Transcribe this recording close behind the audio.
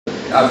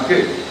আজকে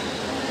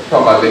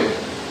সকালে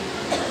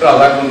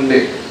রাধাকুণ্ডে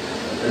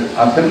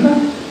আছেন না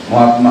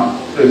মহাত্মা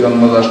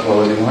চৈতন্য দাস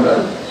বাবাজি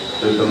মহারাজ,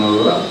 চৈতন্য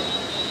দাদা,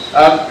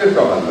 আজকে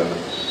সকালবেলা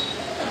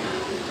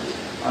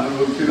আমি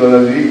বলছি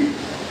দাদাজি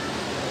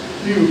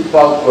কি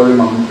উৎপাদ করে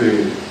মানুষের,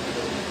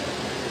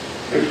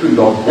 একটু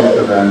জব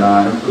করতে দেয় না,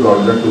 একটু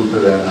দরজা তুলতে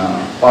দেয় না,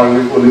 পারলে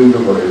কোলে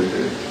উঠে পড়ে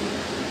এসে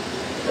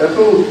এত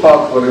উৎপাদ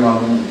করে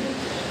মানুষ,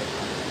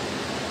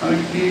 আমি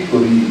কি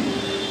করি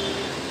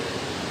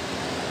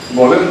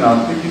বলেন না,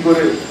 আপনি কি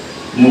করে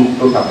মুক্ত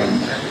থাকেন?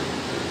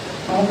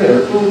 আমাকে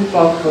এত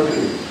উৎপাদ করে,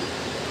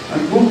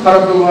 আমি খুব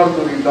খারাপ ব্যবহার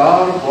করি,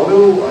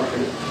 তারপরেও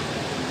আসে,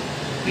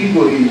 কি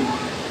করি?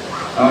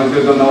 আমি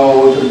চেতনা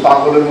বলছেন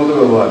পাগলের মতো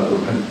ব্যবহার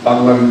করবেন,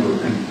 পাগলামি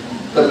করবেন,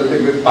 তাদের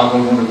দেখবেন পাগল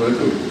মনে করে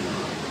চলবে।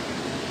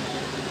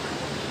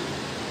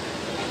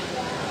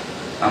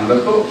 আমরা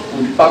তো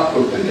উৎপাদ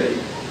করতে যাই,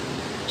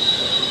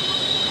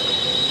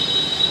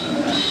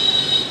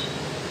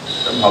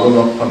 ভালো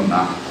লক্ষণ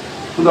না।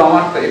 শুধু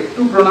আমারটা একটু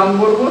প্রণাম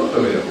করবো,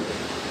 চলে যাবো।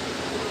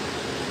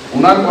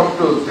 উনার কষ্ট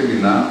হচ্ছে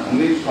কিনা,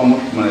 উনি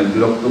মানে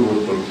বিরক্ত বোধ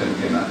করছেন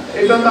কিনা,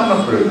 এটা তো আমার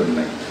প্রয়োজন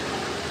নেই।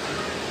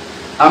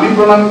 আমি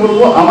প্রণাম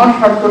করবো, আমার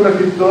স্বার্থটা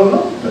সিদ্ধ হলো,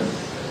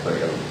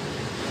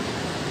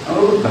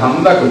 আমরা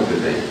ধান্দা করতে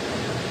চাই।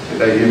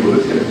 এটা ইয়ে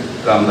বলেছিলেন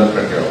রামদাস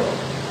কাটিয়াওয়ালা,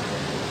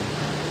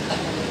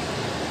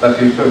 তার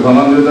শিষ্য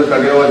ধনঞ্জয় দাস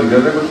কাটিয়াওয়ালা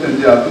জিজ্ঞাসা করছেন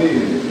যে আপনি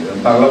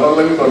পাগলা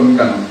পাগলামি করেন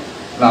কেন?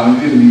 আমি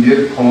যদি নিজের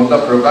ক্ষমতা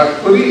প্রকাশ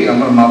করি,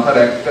 আমার মাথার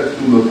একটা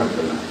চুলও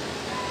থাকবে না,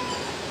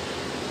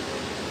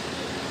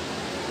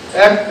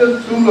 একটা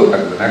চুলও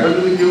থাকবে না। এখন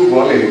যদি কেউ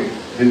বলে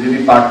যে যিনি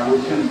পাঠ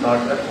করছেন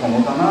তার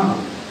ক্ষমতা না,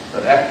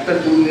 তার একটা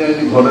চুল নিয়ে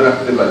যদি ঘরে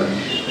রাখতে পারি,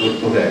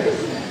 হয়ে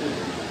গেছে।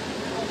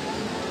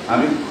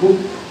 আমি খুব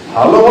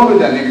ভালোভাবে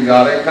জানি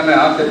যার এখানে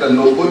আছে তার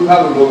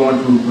 90% লোক আমার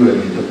চুল তুলে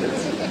নিয়ে চলে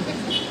যাচ্ছে,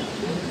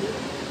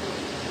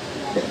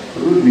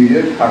 শুধু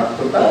নিজের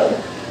স্বার্থটা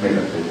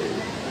মেটাতে চাই।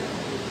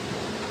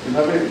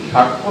 এভাবে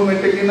স্বার্থ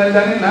মেটে কিনা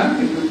জানি না,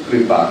 কিন্তু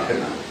কৃপা আসে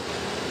না।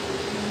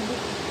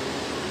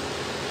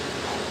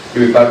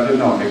 কৃপার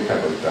জন্য অপেক্ষা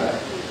করতে হয়।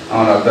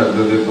 আমার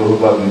আচার্যদের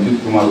প্রভুপাদ নিজিত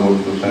কুমার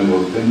গোস্বামী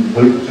বলতেন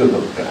ধৈর্য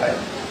ধরতে হয়,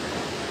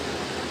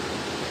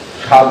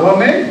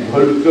 সাধনে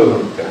ধৈর্য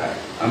ধরতে হয়।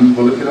 আমি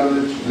বলেছিলাম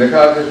যে লেখা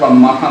আছে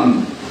সম্মান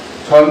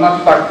 6 মাস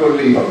পাঠ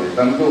করলেই হবে,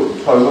 কারণ তো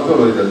 6 বছর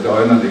হয়ে যাচ্ছে,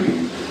 হয় না দেখি।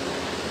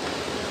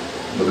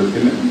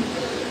 বলেছিলেন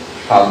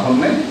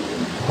সাধনে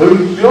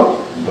ধৈর্য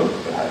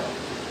ধরতে হয়।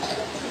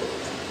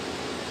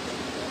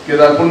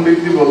 কেদার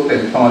পণ্ডিতজি বলতেন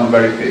সমাজ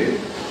বাড়িতে,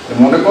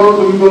 মনে করো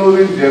তুমি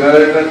কোনোদিন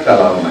জেনারেটর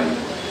চালাও নাই,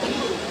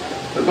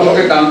 তো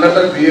তোমাকে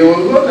ডান্ডাটা দিয়ে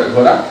বলবো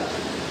ঘোরা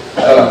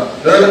চালা,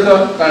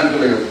 কারেন্ট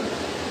চলে গেছে,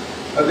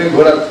 তুমি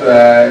ঘোরাচ্ছ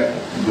 1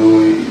 2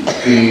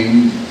 3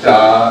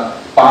 4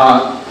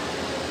 5,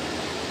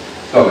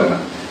 চলে না,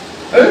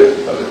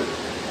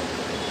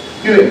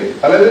 কিরে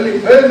তাহলে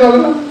চলে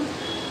না,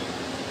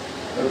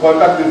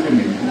 কয়টা দিচ্ছি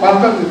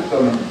 5টা দিচ্ছি,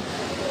 চলে না।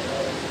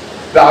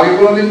 আগে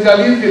কোনোদিন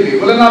চালিয়েছিলি?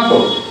 বলে না তো।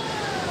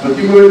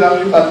 কি করে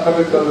জানলি 5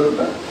 পাকে চলে?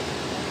 ওটা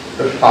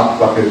 7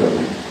 পাকে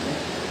চলে,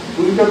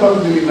 2টা পাক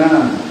দিলি না,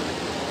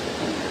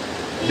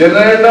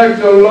 জেনারেটর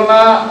চললো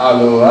না,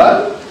 আলো আর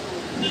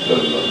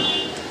চললো না।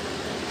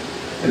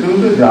 এটা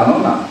কিন্তু জানো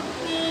না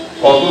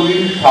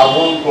কতদিন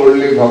সাধন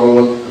করলে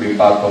ভগবত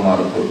কৃপা তোমার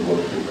উপর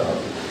বর্ষিত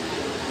হবে।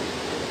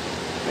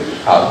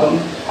 সাধন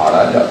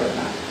ছাড়া যাবে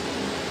না,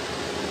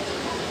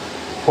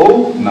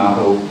 হোক না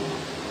হোক,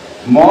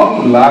 মন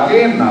লাগে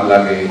না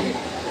লাগে,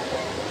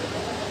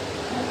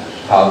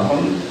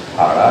 সাধন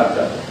ছাড়া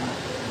যাবে না।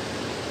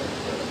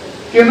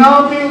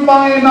 কেনাপি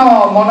উপায় না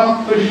মন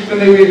কৃষ্ণ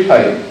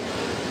নিবেশায়,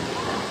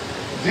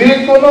 যে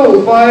কোনো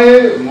উপায়ে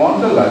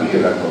মনটা লাগিয়ে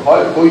রাখো।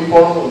 হয় বই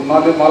পড়ো,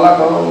 নালে মালা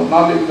করো,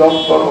 নালে জপ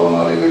করো,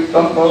 নালে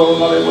কীর্তন করো,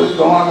 নালে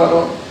পরিক্রমা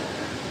করো,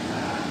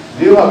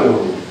 যেভাবে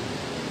হোক।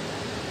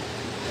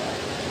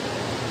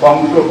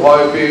 কংস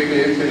ভয় পেয়ে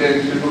পেয়েছিলেন,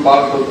 শিশুপাল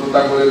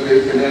শত্রুতা করে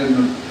পেয়েছিলেন,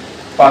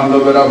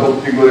 পাণ্ডবেরা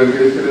ভক্তি করে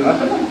পেয়েছিলেন,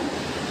 আছে না?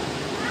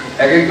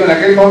 এক একজন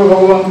এক এক ভাবে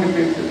ভগবানকে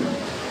পেয়েছিলেন।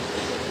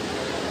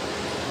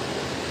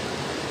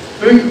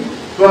 তুমি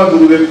তোমার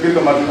গুরুদেবকে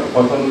তোমার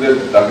পছন্দের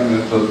তাকে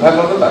শ্রদ্ধা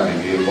করো, তাকে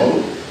গিয়ে বলো,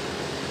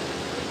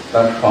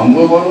 তার সঙ্গ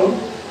করো।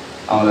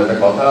 আমাদের একটা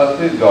কথা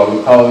আছে, জল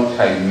খাও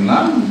ছাই না,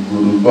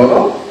 গুরু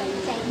করো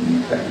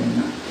চাই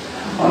না।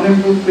 অনেক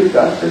দূর থেকে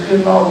আসছে, সে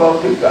নগাঁও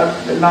থেকে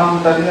আসছে, নাম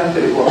দাঁড়িয়ে আছে,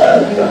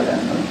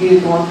 কে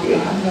তোমাকে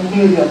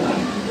নিয়ে যাবে।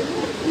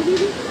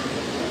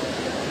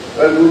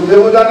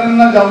 গুরুদেবও জানেন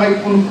না জামাই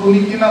খুনি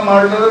কিনা,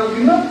 মার্ডারার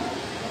কিনা,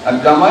 আর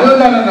জামাইও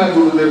জানে না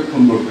গুরুদেব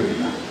খুন করতে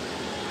কিনা।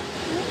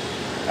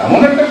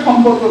 এমন একটা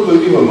সম্পর্ক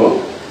তৈরি হলো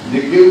যে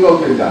কেউ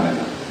কাউকে জানে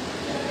না।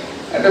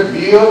 একটা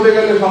বিয়ে হতে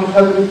গেলে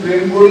সংসারে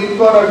প্রেম করেই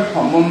কর আর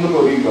সম্বন্ধ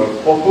করেই কর,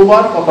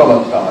 কতবার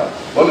কথাবার্তা হয়,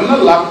 বলে না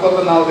লাখ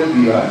কথা না হলে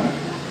বিয়ে হয় না।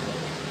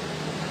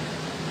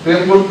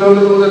 প্রেম করতে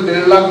হলে তো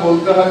 1.5 লাখ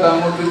বলতে হয়, তার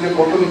মধ্যে যে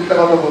কত মিথ্যা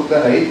কথা বলতে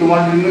হয়, এই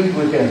তোমার জন্যই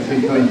বসে আছে।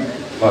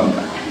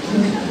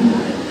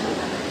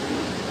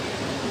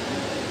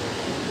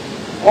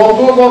 কত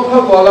কথা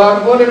বলার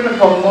পর একটা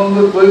সম্বন্ধ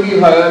তৈরি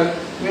হয়,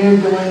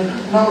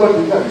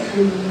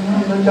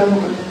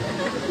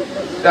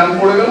 স্ট্যাম্প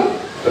পড়ে গেল,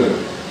 চলে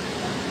গেল।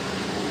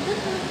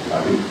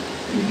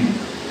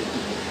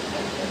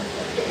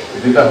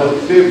 যেটা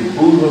হচ্ছে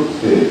ভুল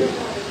হচ্ছে,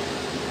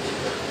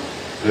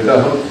 যেটা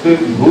হচ্ছে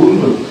ভুল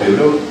হচ্ছে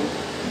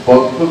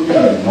পদ্ধতি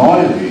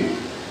নয় যে,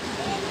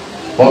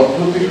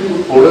 পদ্ধতি শুধু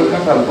পড়ে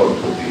থাকার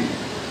পদ্ধতি,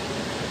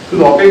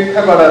 শুধু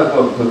অপেক্ষা করার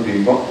পদ্ধতি,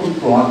 কখন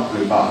তোমার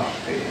কৃপা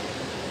আসবে।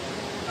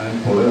 আমি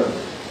পড়ে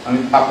আমি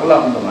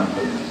থাকলাম তোমার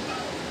জন্য,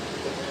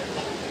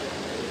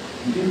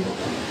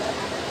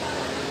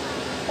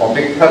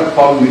 অপেক্ষার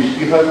ফল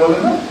মিষ্টি হয় বলে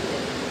না,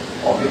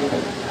 অপেক্ষা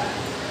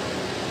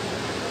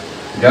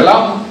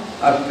গেলাম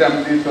আজকে আমি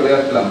চলে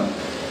আসলাম,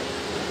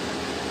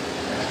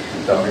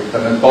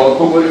 তর্ক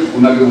করে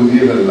উনাকে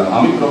বুঝিয়ে ফেললাম,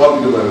 আমি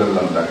প্রভাবিত করে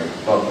ফেললাম তাকে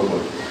তর্ক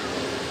করে।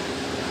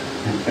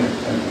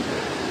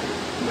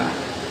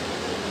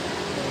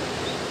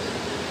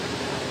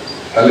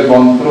 তাহলে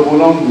মন্ত্র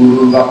বলম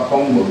গুরুর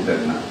বাক্যম বলতেন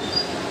না,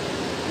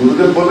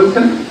 গুরুদেব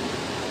বলেছেন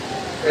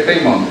এটাই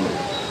মন্ত্র।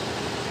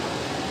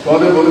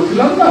 তোমাদের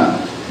বলেছিলাম না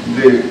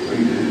যে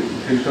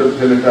শিষ্যর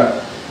ছেলেটা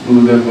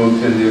গুরুদেব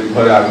বলছেন যে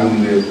ঘরে আগুন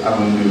দিয়ে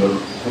আগুন দিল,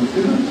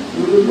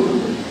 গুরুদেব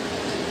বলেছেন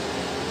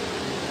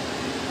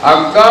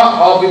আজ্ঞা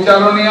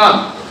অবিচারণীয়,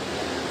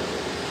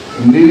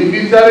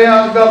 নির্বিচারে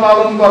আজ্ঞা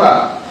পালন করা।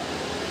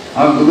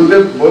 আমার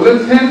গুরুদেব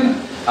বলেছেন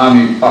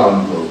আমি পালন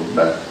করবো,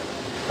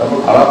 তারপর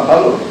খারাপ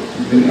ভালো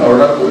তিনি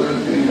অর্ডার করেছেন,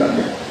 তিনি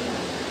জানেন,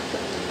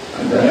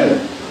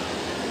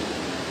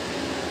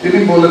 তিনি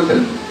বলেছেন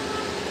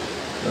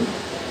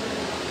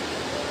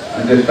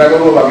চেষ্টা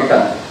করবো, বাকিটা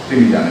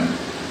তিনি জানেন।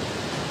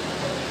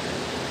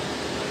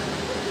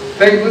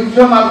 তাই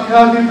গুচ্ছম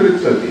আখ্যাতি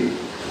পৃচ্ছতি,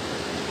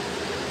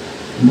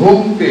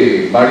 ভুংতে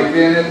বাড়িতে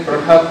এনে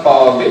প্রসাদ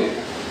পাওয়াবে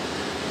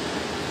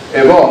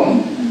এবং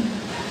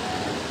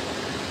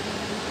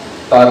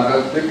তার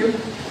কাছ থেকে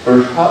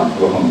প্রসাদ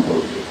গ্রহণ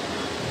করবে।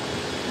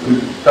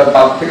 তার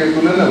পাত থেকে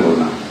তুলে নেব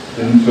না,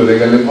 তিনি চলে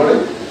গেলে পরে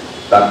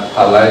তার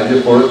থালায় যে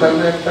পড়ে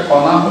থাকবে একটা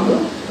কণা হলো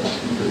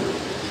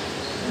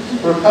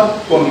প্রসাদ,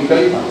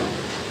 কণিকাই ভালো।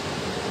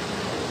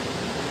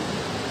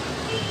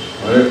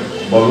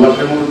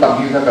 বল্লাসের মতো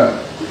তাকিয়ে থাকা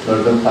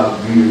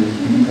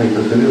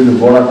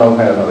বড়াটাও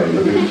খায় ভালো,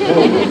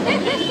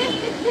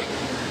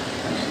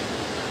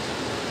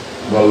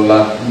 বল্লা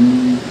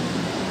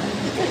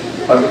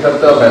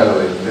পাকিস্তানটাও খায়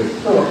ভালো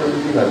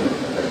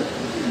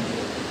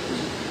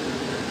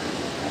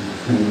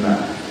না,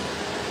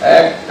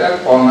 একটা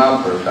কণা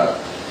প্রসাদ।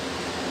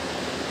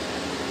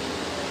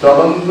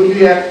 চরণগুলি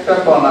একটা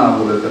কণা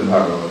বলেছেন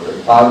ভাগবতে,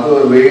 পাদ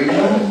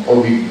রেণু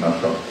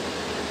অভিঘ্নস,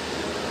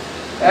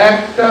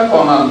 একটা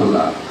কণা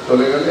ধুলা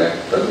চলে গেলে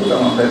একটা ধুলা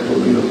মাথায়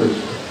পড়িল।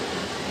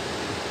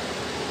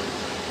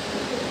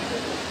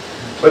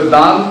 ওই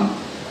দান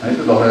আমি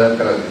তো 10,000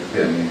 টাকা দিচ্ছি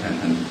আমি,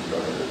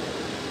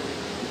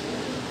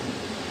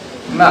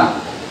 না,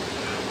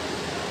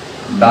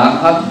 ডান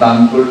হাত দান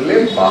করলে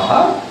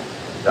বাহা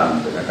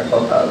জানতেন একটা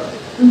কথা আছে,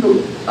 কিন্তু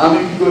আমি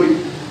কি করি,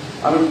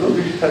 আমি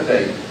প্রতিষ্ঠা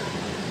চাই,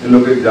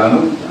 লোকে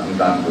জানুক আমি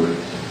দান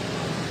করেছি,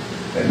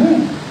 তাই না?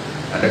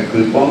 একটা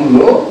কৃপণ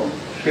লোক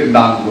সে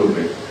দান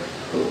করবে,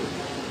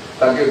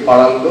 তাকে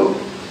পাড়ার লোক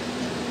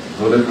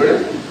ধরে পেড়ে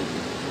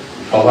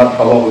সভার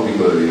সভাপতি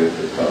করে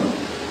দিয়েছে, কারণ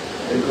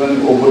একটুখানি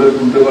ওপরে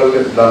তুলতে পারলে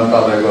দানটা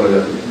আদায় করা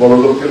যাবে। বড়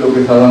লোককে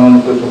লোকে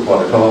সাধারণত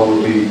করে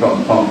সভাপতি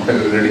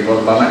সেক্রেটারি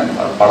করে বানায়,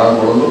 আর পাড়ার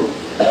বড় লোক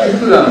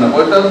কিছু জানে না,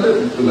 পয়সা আছে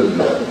তুলে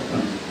দিতে পারে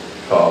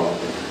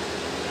সভাপতি,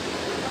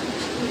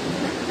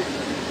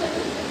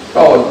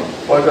 সভাপতি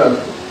পয়সা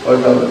আছে,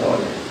 পয়সা হবে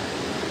সভাপতি,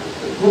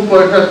 খুব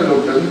পয়সা আছে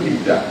লোকটা,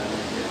 কিপটা,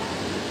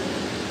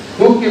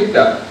 খুব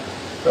কিপটা।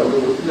 তবে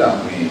বলছি যে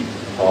আপনি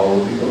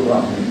সভাপতি করবো,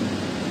 আপনি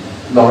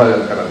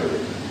 10,000 টাকা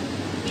দেবেন,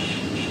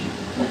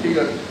 ঠিক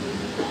আছে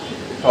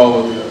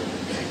সভাপতি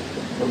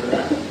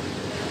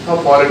সব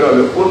পরেটা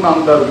হলে ওর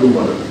নামটা আর কেউ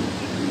বলে না।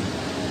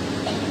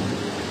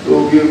 তো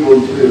গিয়ে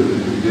বলছে,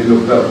 যে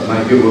লোকটা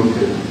মাইকে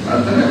বলছে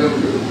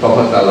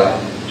সভা চালায়,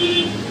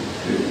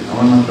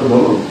 আমার নামটা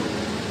বলো,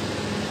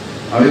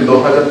 আমি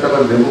 10,000 টাকা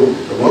দেবো,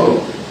 তো বলো।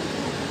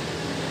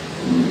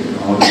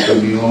 আমাদের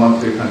নিয়ম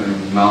আছে, এখানে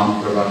নাম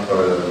প্রকাশ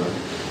করা যাবে না,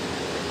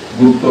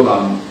 গুপ্ত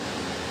দান,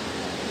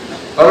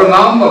 কারণ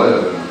নাম বলা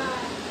যাবে না,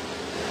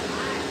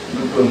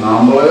 নাম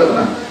বলা যাবে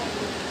না।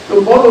 তো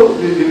বলো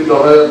যে যিনি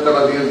 10,000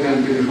 টাকা দিয়েছেন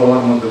তিনি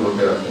সবার মধ্যে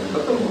বসে আছেন, তা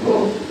তো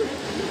বলো।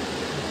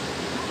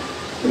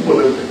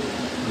 বলেছে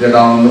যেটা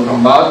আনন্দ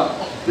সংবাদ,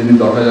 যিনি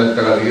 10,000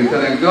 টাকা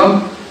দিয়েছেন একজন,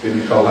 তিনি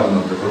সবার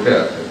মধ্যে বসে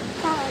আছেন।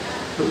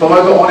 তো সবাই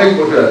তো অনেক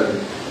বসে আছে,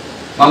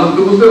 মানুষ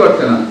তো বুঝতে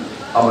পারছে না,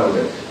 আবার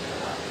গেছে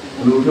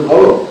উঠে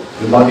বলো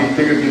যে বাদিক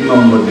থেকে 3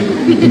 নম্বর দিকে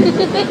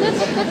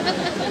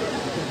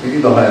তিনি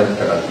 10,000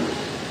 টাকা দিয়েছেন,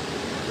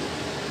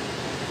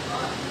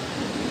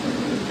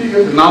 ঠিক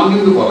আছে, নাম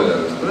কিন্তু বলা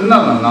যাবে না,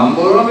 না নাম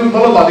বলো, আমি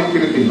বলো বাদিক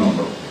থেকে 3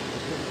 নম্বর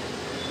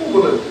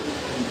বলেছে।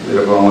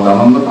 এরকম আমাদের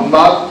আনন্দ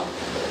সংবাদ,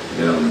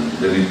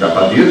 যিনি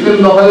টাকা দিয়েছেন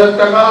 10,000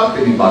 টাকা,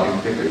 তিনি বাদিক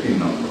থেকে 3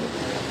 নম্বর।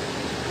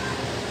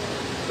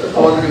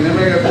 সবার থেকে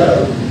নেমে গেছে,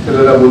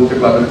 ছেলেরা বলছে,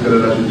 ক্লাসের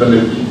ছেলেরা, তাহলে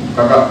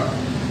কাকা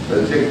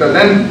চেকটা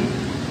দেন,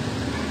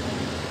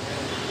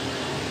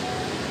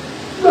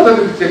 দাদা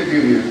চেক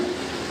দিয়ে দিয়েছে,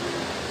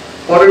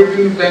 পরের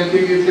দিন ব্যাংকে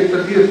গিয়ে চেকটা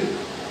দিয়েছে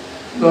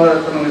 2000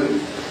 টাকা মেরে।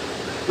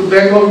 তো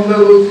ব্যাংক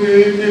অফিসার বলছে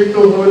এই চেক তো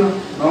হবে না,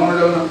 ভাঙানো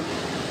যাবে না।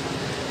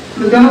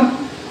 কেন?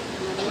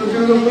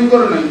 চেক তো সই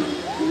করে নাই,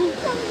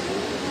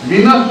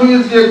 বিনা সইয়ে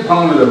চেক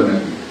ভাঙানো যাবে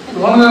নাকি?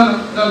 ভাঙানো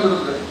যাবে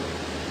না।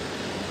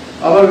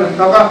 আবার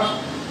টাকা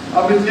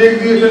আপনি চেক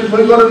দিয়েছেন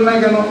সই করেন নাই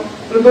কেন?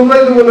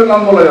 তোমরাই তো বলে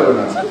নাম বলা যাবে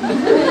না।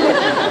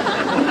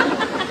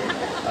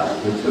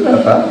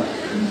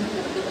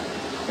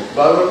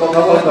 বারবার কথা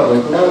বলতে হবে,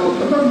 তোমরা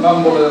বলছো না নাম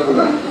বলা যাবে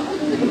না,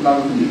 নাম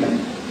কি নাই।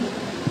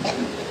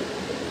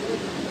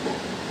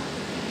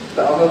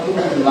 আমরা তো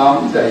নাম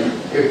চাই,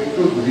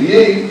 একটু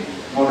দিয়েই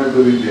মনে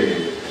করি যে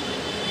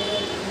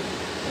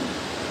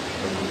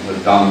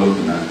জানলো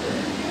কিনা,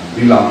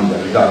 দিলাম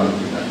জানলো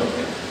কিনা,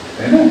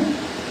 তাই না?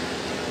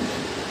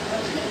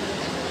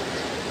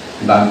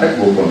 দানটা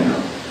গোপনে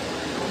হবে,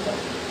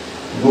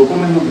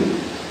 গোপনে হবে।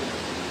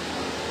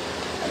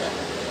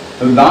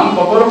 দান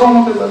কত রকম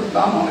হতে পারে?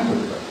 দান অনেক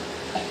হতে পারে।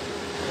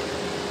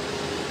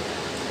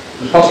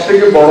 সব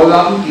থেকে বড়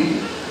দান কি?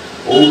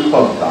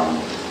 ঔষধ দান।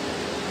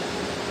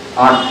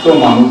 আর্ত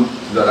মানুষ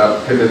যারা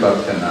খেতে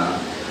পারছে না,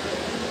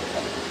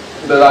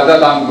 রাজা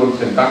দান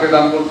করছেন। কাকে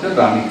দান করছেন?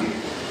 রানীকে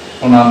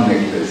সোনার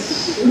নেকলেস।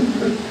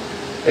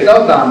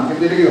 এটাও দান,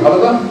 কিন্তু এটা কি ভালো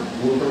দান?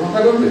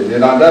 প্রশংসা করবে যে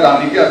রাজা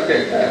রানীকে আজকে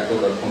একটা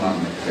এতটা সোনার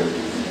নেকলেস।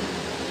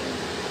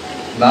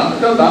 দান,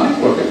 এটাও দানই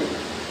বটে।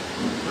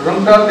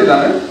 প্রশংসা আছে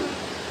দানের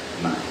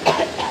না।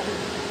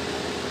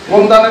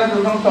 কোন দানের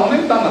প্রশংসা?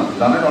 অনেক দান আছে,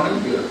 দানের অনেক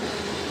দিক আছে।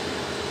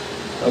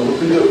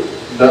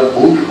 যার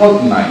ঔষধ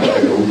নাই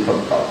তাকে ঔষধ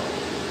খাওয়া।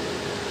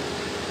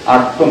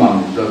 আর্ত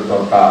মানুষ যার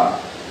দরকার,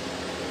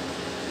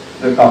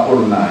 যে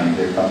কাপড় নাই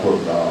যে কাপড়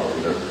দাও,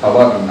 যে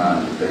খাবার নাই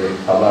যে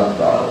খাবার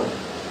দাও।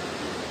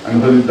 আমি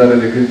হরিদ্বারে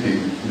দেখেছি,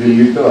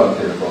 দিল্লিতেও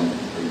আছে এরকম।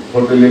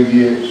 হোটেলে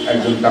গিয়ে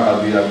একজন টাকা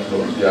দিয়ে আসলো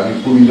যে আমি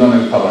 20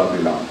 জনের খাবার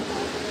দিলাম।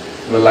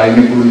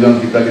 লাইনে 20 জন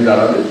ভিখারি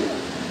দাঁড়াবে,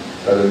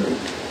 তাদের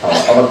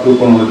আবার কেউ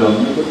 15 জন,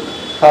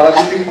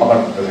 সারাদিনই খাবার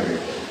দিতে থাকে।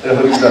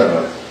 হরিদ্বার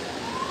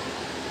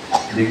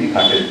দেখি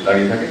খাটে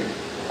দাঁড়িয়ে থাকে,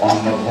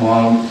 অন্ন ধোঁয়া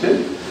উঠছে,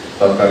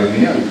 তরকারি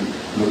নিয়ে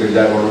লোকের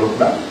যায়, বড়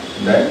লোকরা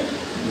দেয়,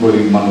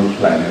 গরিব মানুষ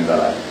লাইনে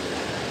দাঁড়ায়।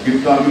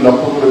 কিন্তু আমি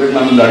লক্ষ্য করে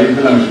দেখলাম, আমি দাঁড়িয়ে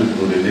ফেলাম একটু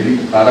দূরে, দেখি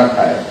তারা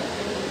খায়।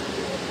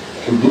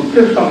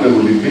 দুঃখের সঙ্গে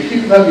বলি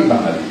বেশিরভাগই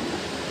বাঙালি।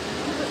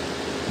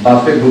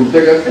 বাসে ঘুরতে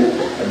গেছে,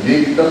 যে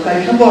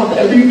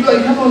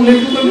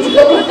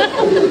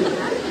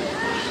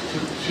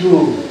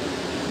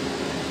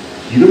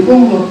কিরকম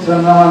লজ্জা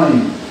নাই।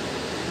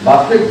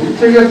 বাসে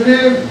ঘুরতে গেছে,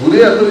 ঘুরে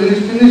এত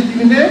জিনিস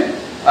কিনে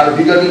আর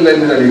ভিখারি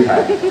লাইনে দাঁড়িয়ে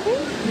খায়।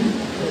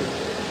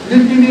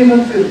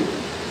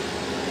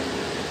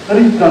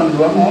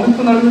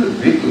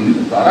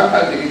 তারা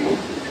খায় দেখি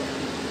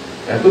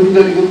এত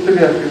ভিখারি ঘুরতে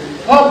গেছে।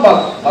 সব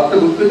বাসে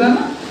ঘুরতে যায়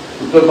না,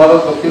 উত্তর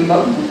ভারত দক্ষিণ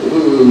ভারত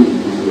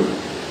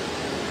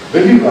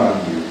বেশি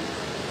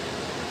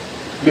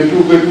পেটু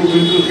পেটু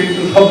কিন্তু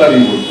কিন্তু সব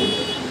দাঁড়িয়ে পড়তো।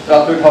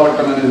 রাত্রে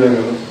খাবারটা ম্যানেজ হয়ে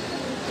গেল।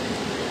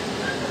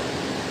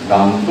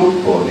 দান তো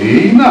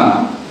করেই না,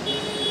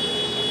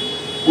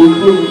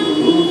 উল্টো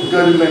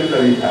ভিখারি লাইন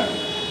দাঁড়িয়ে খায়।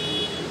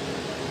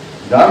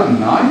 যার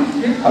নাই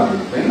সে খাবে,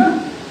 তাই না?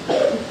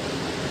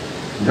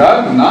 যার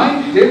নাই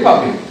সে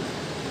পাবে।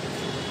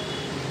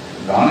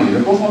 দান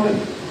এরকম হবে।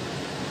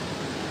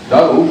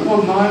 যার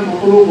ঔষধ নাই,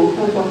 কত লোক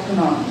ঔষধ পাচ্ছে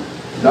না,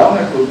 যাও না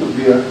একটু ওষুধ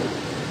দিয়ে আসো।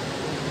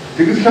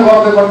 চিকিৎসা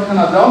করাতে পারছে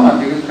না, যাও না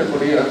চিকিৎসা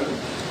করিয়ে আসো,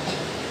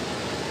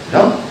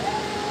 যাও।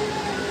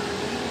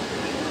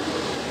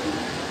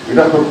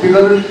 এটা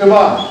সত্যিকারের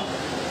সেবা।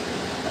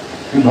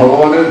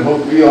 ভগবানের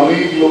ভক্তি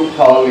অনেক লোক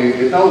খাওয়ালে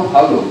এটাও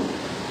ভালো,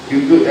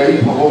 কিন্তু এই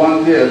ভগবান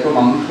যে এত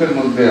মানুষের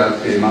মধ্যে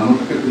আছে,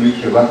 মানুষকে তুমি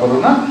সেবা করো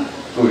না,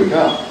 তো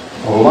এটা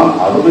ভগবান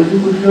আরো বেশি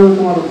খুশি হবে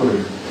তোমার উপরে।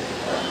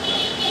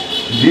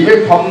 জীবে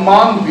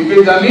সম্মান দিবে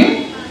জানি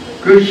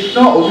কৃষ্ণ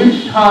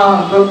অধিষ্ঠান।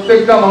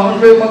 প্রত্যেকটা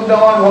মানুষের মধ্যে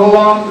আমার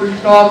ভগবান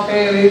কৃষ্ণ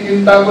আছেন, এই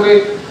চিন্তা করে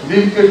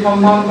জীবকে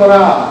সম্মান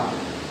করা।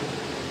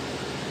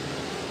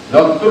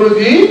 যত্র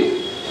জীব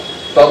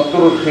তত্র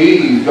শ্রী,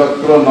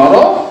 যত্র নর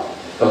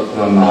তত্র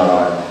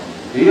নারায়ণ।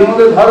 এই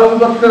আমাদের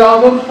ভারতবর্ষের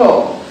আদর্শ,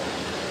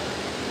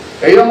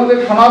 এই আমাদের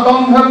সনাতন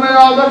ধর্মের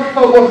আদর্শ।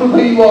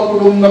 বসুধৈব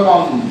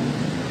কুটুম্বকম।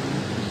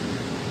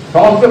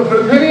 সমস্ত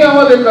পৃথিবী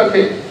আমাদের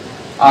কাছে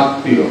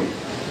আত্মীয়।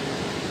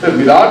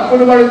 বিরাট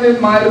করে বাড়িতে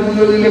মায়ের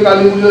পুজো দিলে,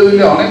 কালী পুজো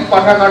দিলে, অনেক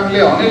পাঠা কাটলে,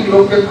 অনেক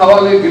লোককে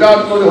খাওয়ালে,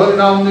 বিরাট করে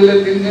হরিনাম দিলে,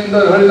 3 দিন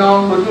ধরে হরিনাম,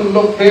 প্রচুর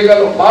লোক খেয়ে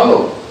গেল, ভালো।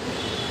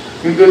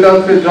 কিন্তু এটা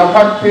হচ্ছে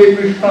যথার্থে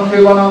কৃষ্ণ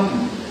সেবনম।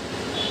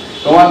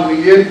 তোমার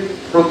নিজের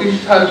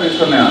প্রতিষ্ঠার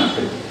পেছনে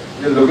আছে,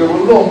 যে লোকে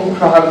বললো অমুক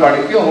সাহার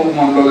বাড়িতে, অমুক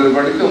মন্ডলের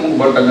বাড়িতে, অমুক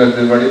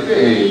ভট্টাচার্যের বাড়িতে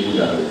এই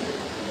পূজা হয়েছে।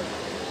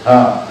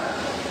 হ্যাঁ,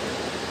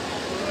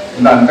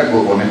 দানটা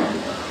গোপনে হবে,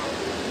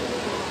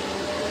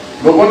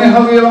 গোপনে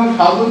হবে। এবং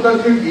সাধুর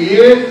কাছে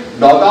গিয়ে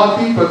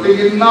দদাতি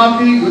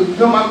প্রতিগৃহ্ণাতি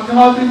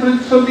গুহ্যমাখ্যাতি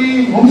পৃচ্ছতি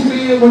ভুংসি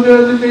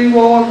ভুজতি চৈব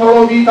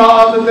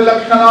সরবিতাতে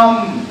লক্ষণম।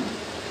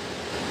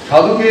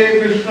 সাধুকে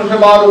কৃষ্ণ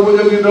সেবার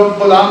উপযোগী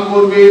দ্রব্য দান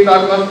করবে,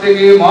 তার কাছ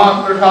থেকে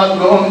মহাপ্রসাদ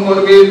গ্রহণ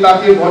করবে,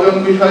 তাকে ভজন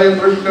বিষয়ে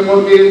প্রশ্ন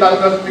করবে, তার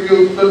কাছ থেকে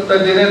উত্তরটা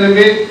জেনে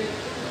নেবে।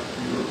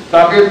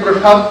 তাকে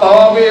প্রসাদ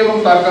পাওয়াবে এবং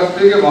তার কাছ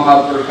থেকে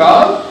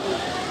মহাপ্রসাদ।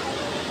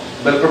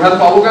 প্রসাদ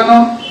পাবো কেন?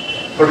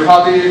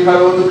 প্রসাদে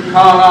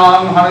সর্বদুঃখানাং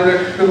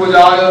হানিরস্য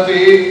জায়তে।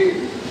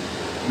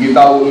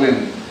 গীতা বললেন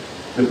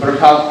যে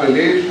প্রসাদ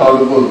পেলে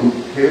সর্ব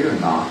দুঃখের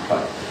নাশ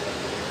হয়।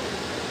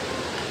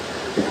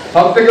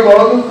 সব থেকে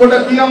বড় দুঃখটা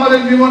কি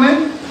আমাদের জীবনে?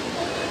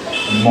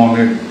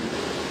 মনের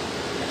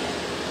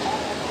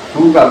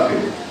সুখ আছে,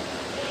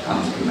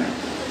 শান্তি নাই।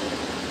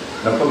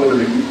 লক্ষ্য করে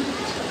দেখি,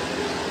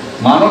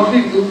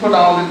 মানসিক দুঃখটা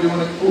আমাদের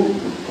জীবনে খুব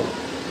দুঃখ।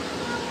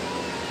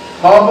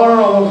 খাওয়ার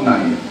অভাব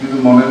নাই, কিন্তু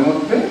মনের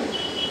মধ্যে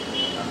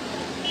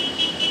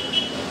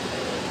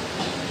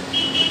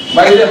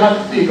বাইরে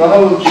হাসছি, কথা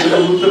বলছি, এটা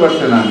বুঝতে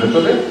পারছে না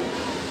ভেতরে।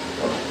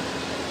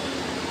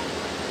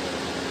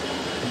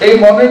 এই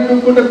মনের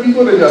দুঃখটা কি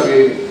করে যাবে?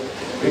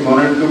 এই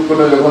মনের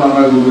দুঃখটা যখন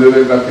আমরা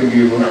গুরুদেবের কাছে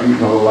গিয়ে বসি,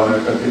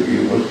 ভগবানের কাছে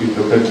গিয়ে বসি,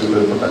 চোখের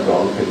জলের কথা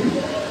জল ফেলি,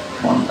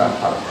 মনটা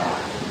হালকা।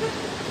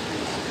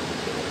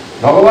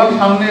 ভগবান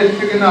সামনে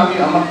এসছে কিনা আমি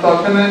আমার তো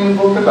আছে না আমি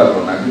বলতে পারবো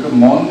না, কিন্তু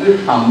মন যে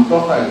শান্ত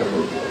হয় এটা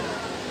বলতে পারবো।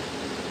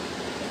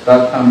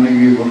 তার সামনে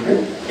গিয়ে বসে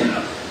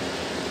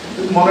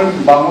মনের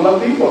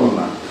বাংলাতেই বলো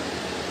না,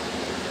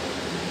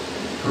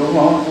 প্রভু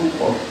আমার খুব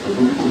কষ্ট,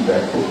 তুমি খুব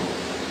দেখো।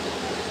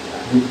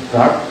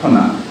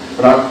 প্রার্থনা,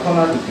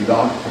 প্রার্থনার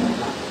বিরাট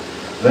ক্ষমতা।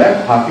 দেখ,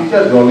 হাতিটা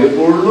জলে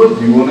পড়লো,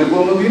 জীবনে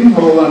কোনোদিন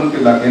ভগবানকে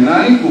ডাকে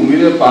নাই,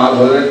 কুমিরে পা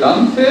ধরে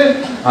টানছে,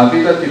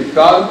 হাতিটা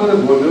চিৎকার করে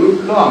বলে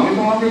উঠলো আমি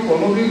তোমাকে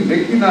কোনোদিন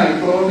দেখি নাই,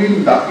 কোনোদিন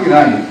ডাকি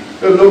নাই।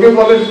 লোকে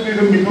বলে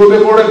বিপদে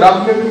পড়ে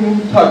ডাকলে তুমি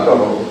উদ্ধার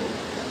করো,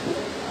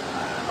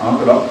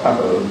 আমাকে রক্ষা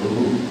করো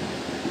প্রভু।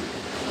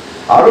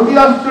 আরো কি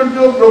আশ্চর্য,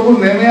 প্রভু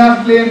নেমে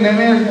আসলেন,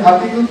 নেমে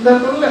হাতিকে উদ্ধার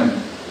করলেন,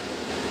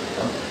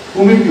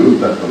 কুমিরকে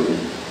উদ্ধার করলেন,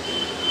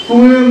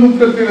 কুমিরের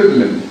মুখটা ছেড়ে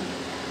দিলেন,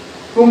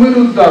 কুমির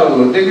উদ্ধার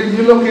হলো।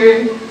 ডেকেছিল কে?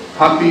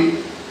 হাতি।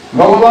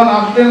 ভগবান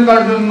আসলেন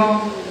কার জন্য?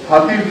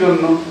 হাতির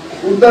জন্য।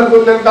 উদ্ধার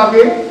করলেন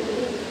কাকে?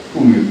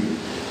 কুমির।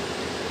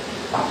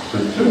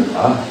 আশ্চর্য।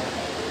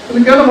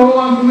 কেন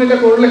ভগবান তুমি এটা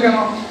করলে কেন?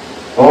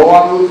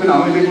 ভগবান বলছেন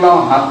আমি দেখলাম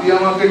হাতি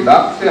আমাকে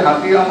ডাকছে,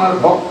 হাতি আমার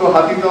ভক্ত,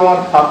 হাতি তো আমার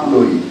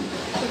থাকলোই।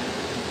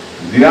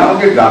 যে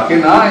আমাকে ডাকে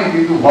নাই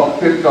কিন্তু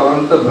ভক্তের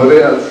চরণটা ধরে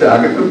আছে,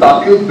 আগে তো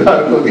তাকে উদ্ধার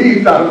করি,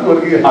 তারপর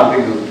গিয়ে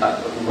হাতিকে উদ্ধার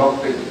করি,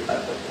 ভক্তের উদ্ধার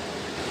করি।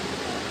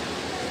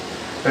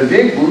 যে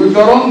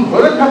গুরুচরণ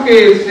ধরে থাকে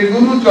সে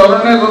গুরু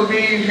চরণের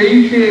গতি, সেই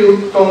সে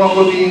উত্তম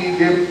গতি,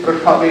 যে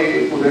প্রসাদে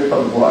পুরে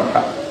সর্ব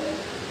আশা।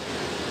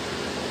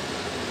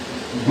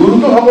 গুরু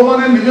তো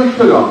ভগবানের নিজস্ব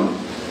জন,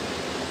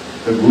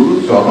 গুরু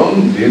চরণ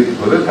যে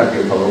ধরে থাকে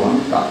ভগবান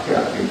তাকে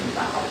আগে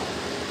ডাকা।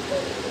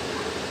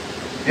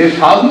 যে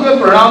সাধুকে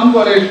প্রণাম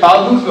করে,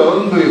 সাধু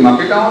চরণ ধরে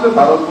মাকে, এটা আমাদের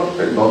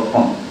ভারতবর্ষের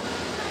দর্শন।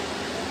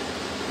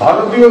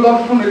 ভারতীয়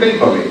দর্শন এটাই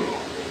করে,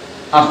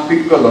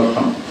 আস্তিক্য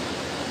দর্শন।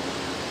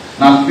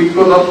 নাস্তিক্য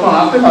দর্শন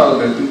আছে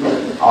ভারতে, কিন্তু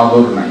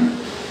আদর নাই,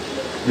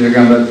 যেটাকে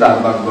আমরা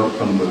চারবার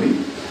দর্শন বলি।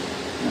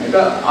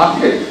 এটা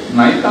আছে,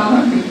 নাই তা না,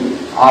 কিন্তু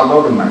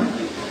আদর নাই,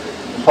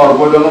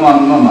 সর্বজন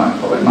মান্য নয়,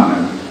 সবাই মানে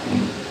না।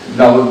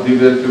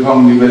 যাবদ্দীপে শুভম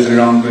দিবে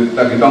শ্রীরাম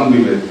কৃত্যা গীতম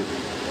দিবে,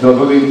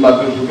 যতদিন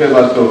বাঁচো সুখে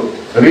বাঁচো,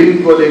 ঋণ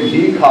করে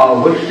ঘি খাও,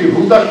 ভস্যি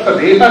ভূতাষ্টা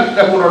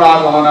দেহাষ্টা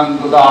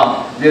পুনরাগমনান্তদা।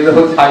 যে দেহ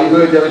ছাই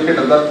হয়ে যাবে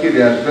সেটা তো আর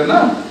ফিরে আসবে না,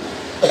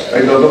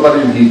 তাই যত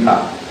পারিস ঘি খা।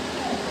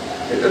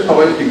 এটা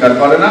সবাই স্বীকার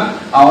করে না।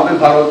 আমাদের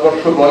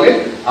ভারতবর্ষ বলে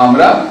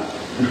আমরা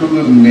শুধু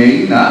নেই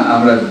না,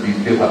 আমরা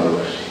দিতে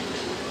ভালোবাসি।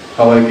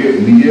 সবাইকে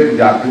নিজের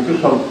যা কিছু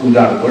সব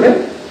উজাড় করে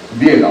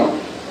দিয়ে দাও।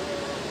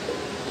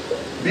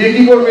 দিয়ে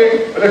কি করবে?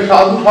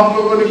 সাধু সঙ্গ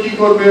করে কি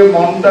করবে?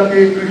 মনটাকে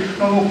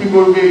কৃষ্ণমুখী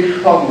করবে,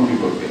 ঈশ্বরমুখী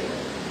করবে।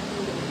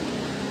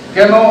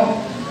 কেন?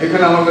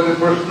 এখানে আমার কাছে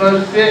প্রশ্ন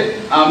এসছে,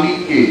 আমি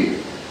কে?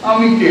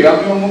 আমি কে?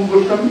 আমি অমুক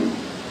গোস্বামী,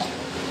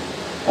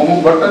 অমুক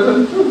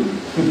ভট্টাচার্য,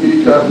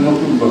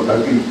 নতুন কথা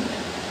কি?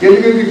 কে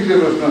লিখে দিচ্ছে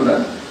প্রশ্নটা?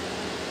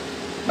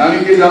 আমি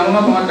কে জানো না?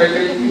 তোমার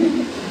টাইটেল কি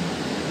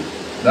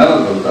জানো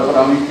তো? তারপর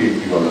আমি কে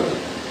কি বলার?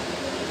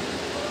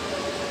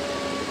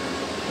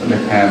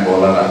 হ্যাঁ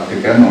বলার আছে।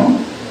 কেন?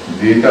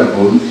 যেটা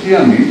বলছি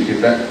আমি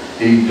সেটা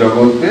এই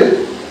জগতের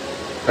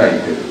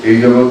টাইটেল, এই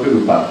জগতের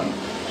উপাধি,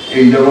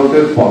 এই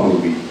জগতের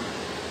পদবী।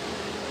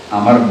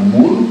 আমার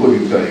মূল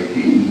পরিচয়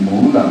কি?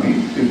 মূল আমি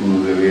শ্রী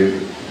গুরুদেবের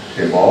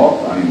সেবক,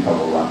 আমি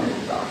ভগবানের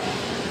দাস।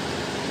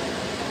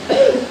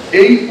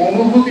 এই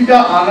অনুভূতিটা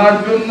আনার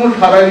জন্য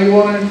সারা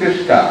জীবনের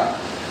চেষ্টা।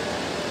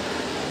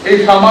 এই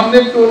সামান্য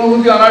একটু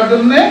অনুভূতি আনার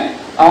জন্য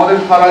আমাদের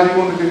সারা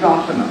জীবনে কিছু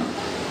আসে না।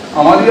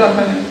 আমারই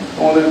আসেনি,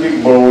 তোমাদের ঠিক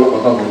বড় বড়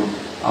কথা বলুন,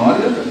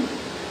 আমারই আসেনি।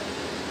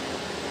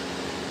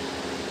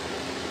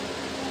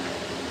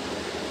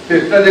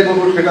 চেষ্টা যে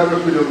করবো সেটা তো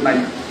সুযোগ নাই।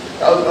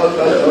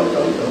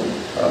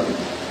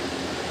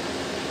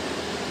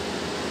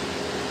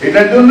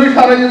 এটার জন্যই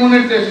সারা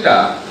জীবনের চেষ্টা।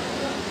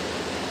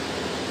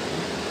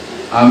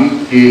 আমি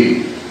কে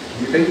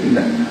এটাই কি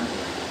জানি না,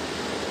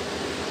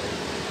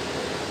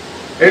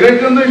 এটার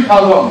জন্যই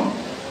সাধন।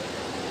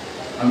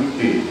 আমি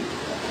কে?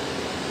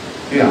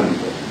 কে আমি?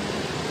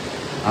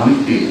 আমি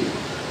কে?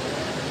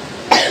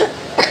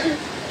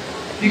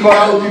 কি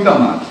করা উচিত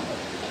আমার?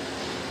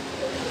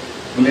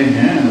 বলে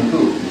হ্যাঁ তো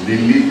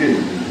দিল্লিতে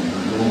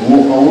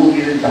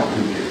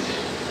চাকরি পেয়েছে।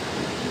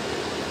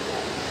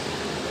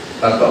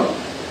 তারপর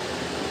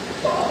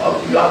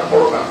বিরাট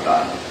বড়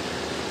ডাক্তার,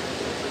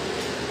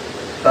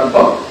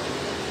 তারপর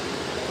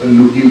ওই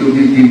লুকিয়ে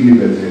লুকিয়ে কিডনি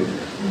পেয়েছে,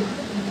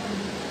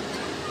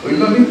 ওই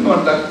লোকই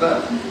তোমার ডাক্তার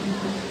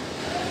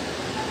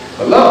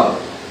হলো।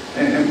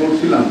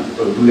 পড়ছিলাম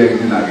তো দু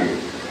একদিন আগে,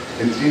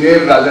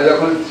 চীনের রাজা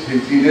যখন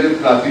চীনের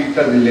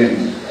প্রাচীরটা দিলেন,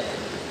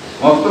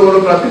 মস্ত বড়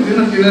প্রাচীর দিন,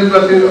 চীনের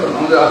প্রাচীর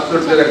আমাদের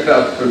আশ্চর্যের একটা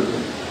আশ্চর্য,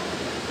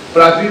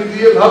 প্রাচীর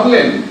দিয়ে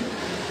ভাবলেন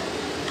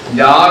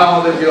যে আর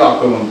আমাদের কেউ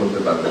আক্রমণ করতে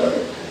পারবে না।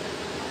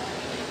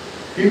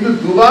 কিন্তু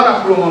দুবার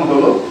আক্রমণ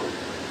হলো,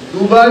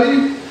 দুবারই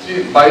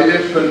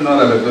বাইরের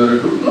সৈন্যরা ভেতরে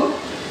ঢুকলো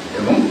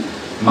এবং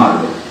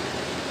মারল।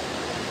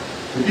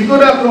 কি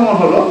করে আক্রমণ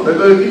হলো,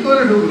 ভেতরে কি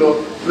করে ঢুকলো?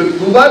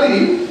 দুবারই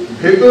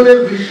ভেতরের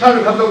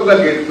বিশ্বাসঘাতকরা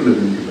গেট খুলে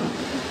দিয়েছিল।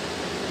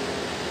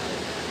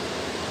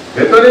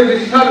 ভেতরে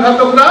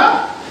বিশ্বাসঘাতকরা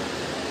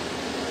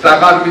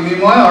টাকার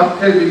বিনিময়,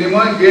 অর্থের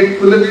বিনিময় গেট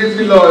খুলে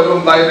দিয়েছিল এবং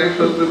বাইরের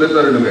শত্রু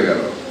ভেতরে ঢুকে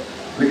গেল।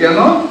 কেন?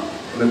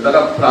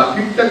 তারা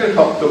প্রাচীরটাকে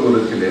শক্ত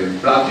করেছিলেন,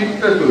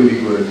 প্রাচীরটা তৈরি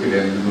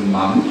করেছিলেন, কিন্তু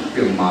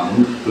মানুষকে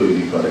মানুষ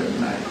তৈরি করেন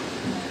নাই।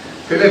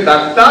 ছেলে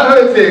ডাক্তার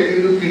হয়েছে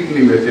কিন্তু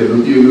কিডনি বেঁচে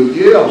লুকিয়ে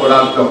লুকিয়ে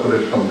অপরাধ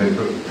চক্রের সঙ্গে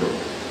জড়িত,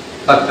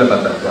 বাচ্চা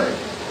বাচ্চা করে।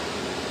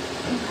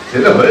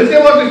 ছেলে হয়েছে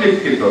বটে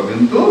শিক্ষিত,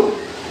 কিন্তু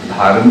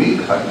ধার্মিক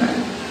হয় নাই।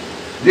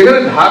 যেখানে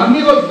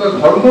ধার্মিক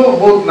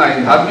ধর্মবোধ নাই,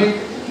 ধার্মিক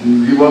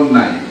জীবন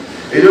নাই,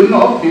 এই জন্য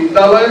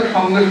বিদ্যালয়ের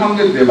সঙ্গে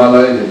সঙ্গে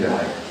দেবালয়ে যেতে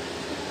হয়।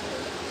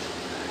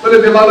 বলে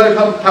দেবালয়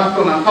সব থাকতো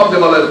না, সব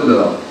দেবালয় তুলে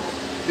দাও,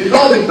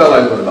 সব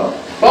বিদ্যালয় করে দাও,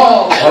 সব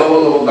ভালো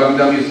দামি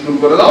দামি স্কুল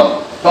করে দাও,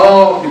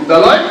 সব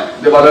বিদ্যালয়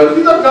দেবালয়ের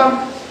কি দরকার?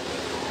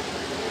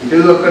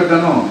 এটাই দরকার।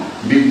 জানো,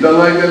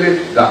 বিদ্যালয়ে গেলে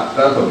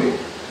ডাক্তার হবে,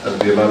 আর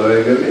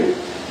দেবালয়ে গেলে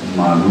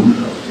মানুষ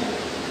হবে,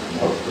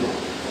 ভদ্র।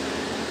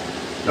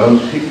 যখন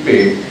শিখবে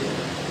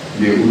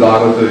যে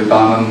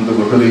উদারচরিতানন্দ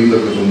গোসলীল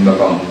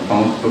কুটুম্বকম,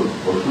 সমস্ত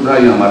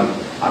বসুধাই আমার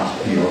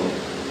আত্মীয়,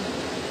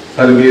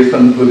 সর্বে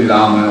সন্তু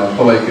নিরাময়,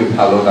 সবাইকে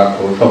ভালো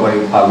রাখো, সবাই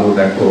ভালো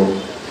দেখো,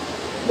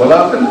 বলা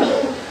আছে না?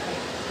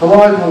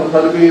 সবাই ভালো,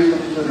 সর্বে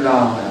সন্তু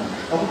নিরাময়,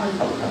 সবাই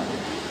ভালো থাকো।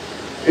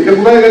 এটা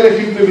কোথায় গেলে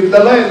শিখবে?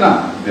 বিদ্যালয়ে না,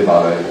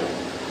 দেবালয়ে।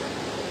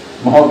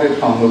 মহতের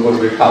সঙ্গ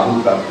করবে, সাধুর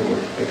কাছে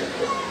বসবে।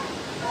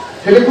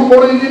 ছেলে খুব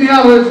বড়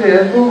ইঞ্জিনিয়ার হয়েছে,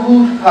 এত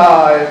ঘুষ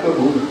খায়, এত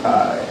ঘুষ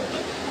খায়,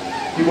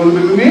 কি বলবে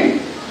তুমি?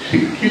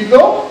 শিক্ষিত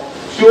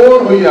চোর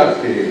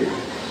হইয়াছে,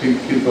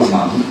 শিক্ষিত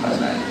মানুষ হয়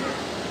নাই।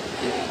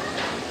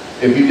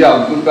 এপিজে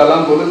আব্দুল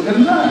কালাম বলেছেন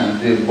না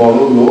যে বড়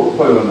লোক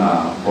হয় না,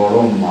 বড়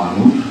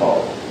মানুষ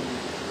হও।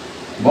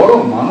 বড়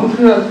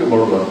মানুষের আজকে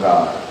বড়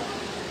দরকার।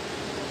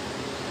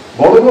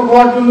 বড় লোক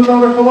হওয়ার জন্য তো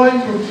আমরা সবাই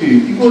ছুটছি,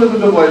 কি করে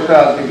দুটো পয়সা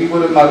আছে, কি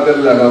করে মার্কেট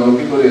লাগাবো,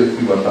 কি করে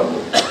এসপি বসাবো।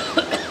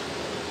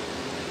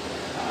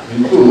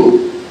 কিন্তু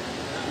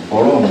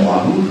বড়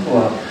মানুষ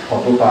হওয়ার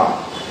সততা,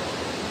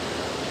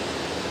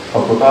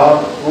 সততার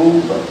খুব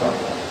দরকার।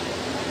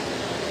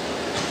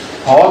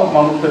 সৎ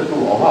মানুষের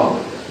খুব অভাব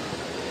হয়েছে।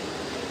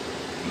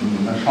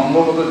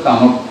 সম্ভবত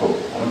চাণক্য,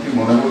 আমার ঠিক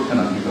মনে পড়ছে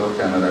না, কিন্তু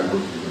ক্যামেরা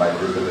করছি,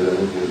 বাইরে চলে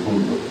যাবো, ভুল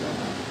করছে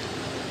না,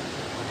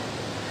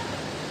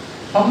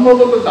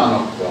 সম্ভবত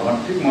চাণক্য, আমার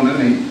ঠিক মনে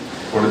নেই।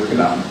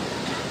 পড়েছিলাম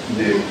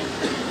যে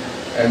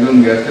একজন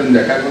গেছেন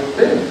দেখা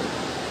করতে,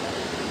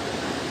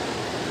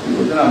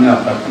 বলছেন আমি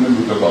আপনার সঙ্গে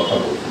দুটো কথা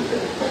বলতে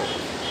চাই।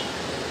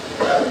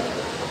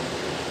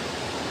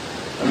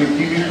 আমি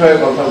কি বিষয়ে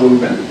কথা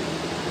বলবেন?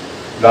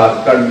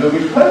 রাজকার্য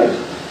বিষয়ে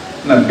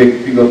না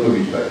ব্যক্তিগত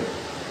বিষয়ে?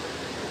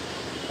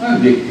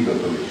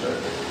 ব্যক্তিগত বিষয়।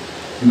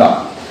 না,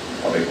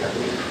 অপেক্ষা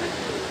করি।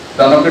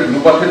 চাণকের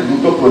দুপাশে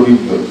দুটো প্রদীপ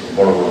জ্বলছে,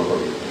 বড় বড়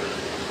প্রদীপ।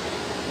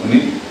 উনি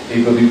এই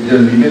প্রদীপটা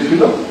নিভে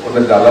ছিল,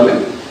 ওটা জ্বালালেন,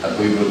 আর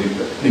ওই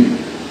প্রদীপটা নিভে।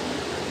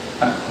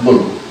 হ্যাঁ,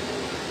 বলুন।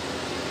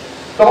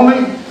 তখন ওই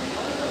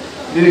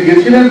যিনি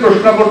গেছিলেন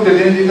প্রশ্ন করতে,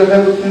 যিনি জিজ্ঞাসা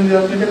করছেন যে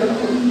আপনি এটা কেন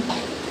করবেন,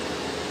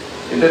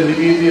 এটা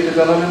নিভিয়ে দিয়ে এটা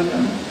জ্বালাবেন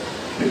কেন?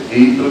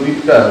 এই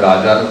প্রদীপটা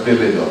রাজার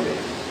তেলে জ্বলে,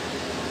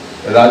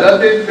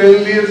 রাজাতে তেল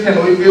দিয়েছেন,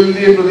 ওই তেল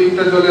দিয়ে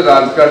প্রদীপটা জ্বলে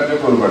রাজকার্য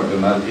করবার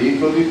জন্য, আর এই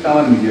প্রদীপটা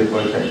আমার নিজের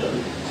পয়সায়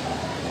জ্বলে।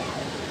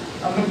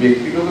 আপনি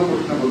ব্যক্তিগত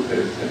প্রশ্ন করতে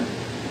এসেছেন,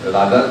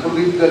 রাজার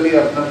প্রদীপ জ্বালিয়ে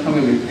আপনার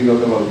সঙ্গে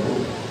ব্যক্তিগত গল্প।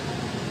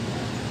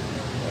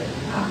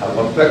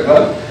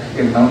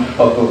 এর নাম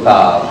সততা,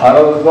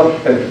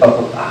 ভারতবর্ষের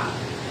সততা।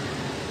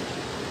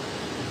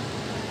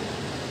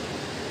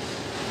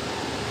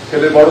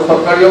 ছেলে বড়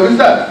সরকারি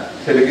অফিসার,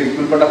 ছেলেকে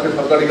স্কুল পাঠাচ্ছে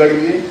সরকারি গাড়ি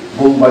দিয়ে,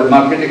 বউ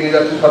মার্কেটে নিয়ে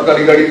যাচ্ছে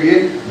সরকারি গাড়ি দিয়ে,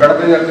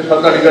 বেড়াতে যাচ্ছে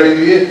সরকারি গাড়ি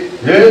দিয়ে,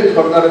 হে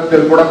সরকারের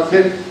তেল পড়াচ্ছে।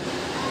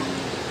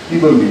 কি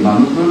বলবি?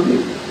 মানুষ বলবি?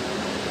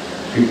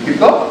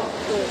 শিক্ষিত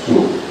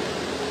চোর,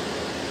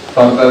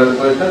 সরকারের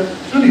পয়সা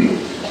চুরি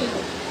করছে।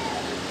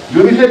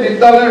 যদি সে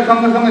বিদ্যালয়ের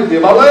সঙ্গে সঙ্গে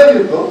দেবালয়ে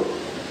যেত,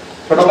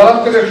 ছোটবেলা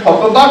থেকে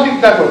সততা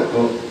শিক্ষা করত,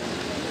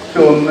 সে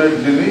অন্যের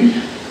জিনিস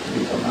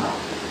দিত না।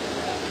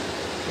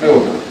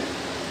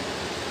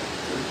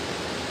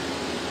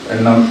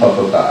 এর নাম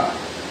সততা।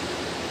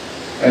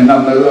 এর নাম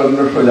অন্য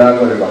সোজা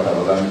করে কথা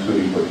বলা, আমি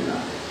চুরি করি না,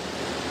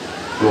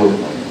 চোর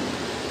নই।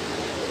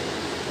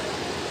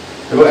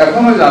 এবং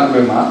এখনো জানবে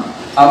মা,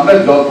 আমরা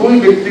যতই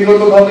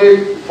ব্যক্তিগতভাবে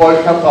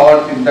পয়সা পাওয়ার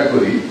চিন্তা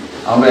করি,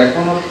 আমরা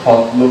এখনো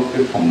সৎ লোককে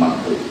সম্মান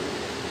করি।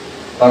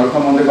 কারোর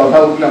সম্বন্ধে কথা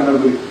উঠলে আমরা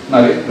বলি, না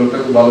রে লোকটা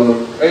খুব ভালো লোক,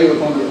 এই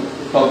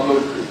সৎ লোক,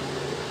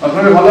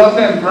 আপনারা ভালো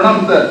আছেন, প্রণাম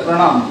স্যার,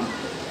 প্রণাম,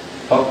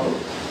 সৎ লোক।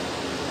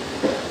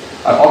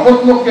 আর অসৎ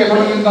লোককে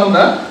এখনো কিন্তু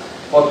আমরা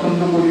পছন্দ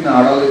করি না,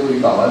 আড়ালে করি,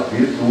 বাবা যে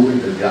চোর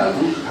যা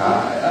ঘুষ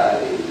খায়।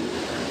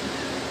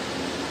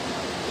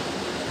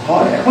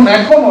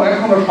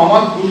 এখনো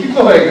সমাজ দূষিত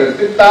হয়ে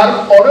গেছে,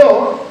 তারপরেও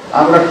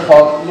আমরা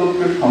সৎ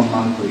লোককে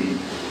সম্মান করি।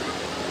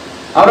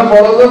 আমরা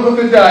বড় লোক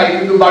হতে চাই,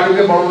 কিন্তু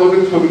বাড়িতে বড়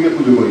লোকের ছবিকে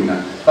পুজো করি না।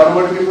 তার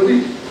বাড়িতে বলি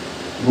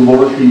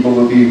বড়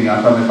শিল্পপতি,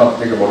 আসামে সব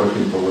থেকে বড়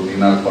শিল্পপতি,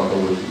 না কত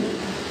বলছি,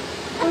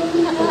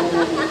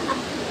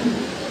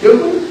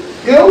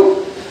 কেউ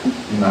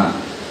না।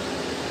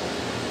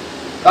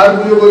 কার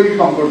পুজো করি?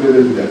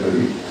 শঙ্করদেবের পূজা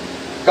করি।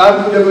 কার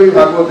পূজা করি?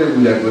 ভাগবতের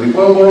পূজা করি।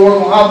 বড় বড়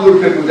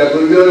মহাপুরুষের পূজা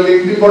করি।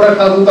 লিঙ্গি পড়া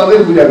সাধু,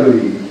 তাদের পূজা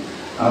করি।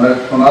 আমরা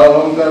সোনার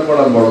অলঙ্কার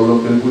পড়া বড়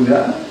লোকের পূজা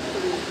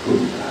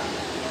করি।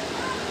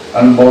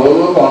 আর বড়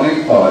লোক অনেক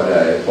পাওয়া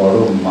যায়, বড়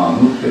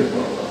মানুষের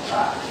বড়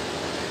কথা।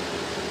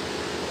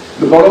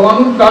 বড়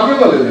মানুষ কাকে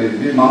বলে?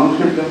 যে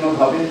মানুষের জন্য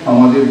ভাবে,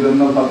 সমাজের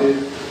জন্য ভাবে,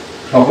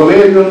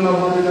 সকলের জন্য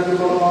ভাবে, তাকে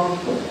বড় মানুষ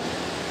বলে।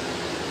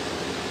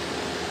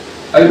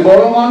 আর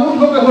বড় মানুষ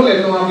হতে হলে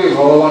তোমাকে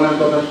ভগবানের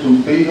কথা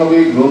শুনতেই হবে,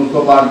 গ্রন্থ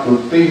পাঠ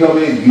করতেই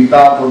হবে,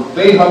 গীতা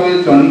পড়তেই হবে,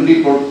 চণ্ডী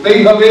পড়তেই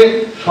হবে,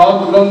 সব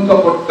গ্রন্থ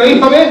পড়তেই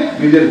হবে,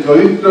 নিজের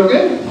চরিত্রকে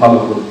ভালো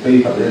করতেই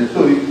হবে।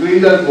 চরিত্রই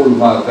যার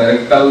গোলমাল,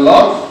 ক্যারেক্টার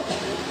লস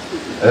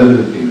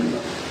এভরিথিং।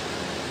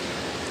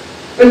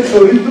 এই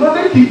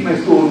চরিত্রটা ঠিক নেই,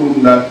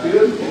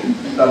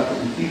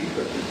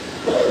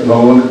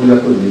 ভগবানের পূজা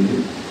করে দিয়েছে,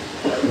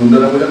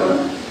 গুন্ডারা পূজা করে,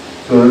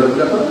 চোরেরা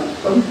পূজা করে,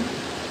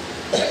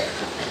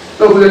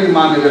 তো পূজা কি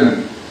মা নেবে না?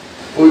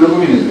 ওই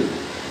রকমই নেবে।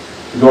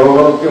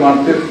 জড়ভরতকে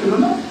মারতে এসেছিল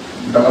না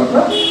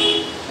ডাকাতরা,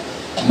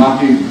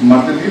 মাকে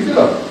মারতে দিয়েছিল,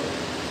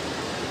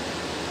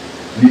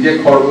 নিজে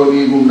খড়গ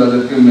নিয়ে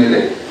গুন্ডাদেরকে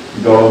মেরে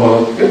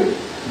জড়ভরতকে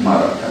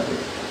মারা থাকে।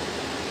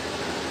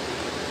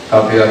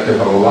 সাথে আছে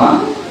ভগবান।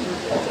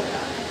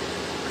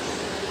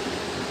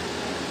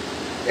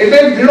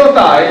 এটাই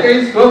দৃঢ়তা, এটাই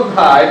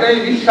শ্রদ্ধা, এটাই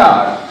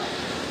বিশ্বাস,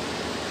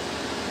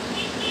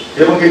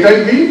 এবং এটাই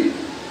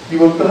কি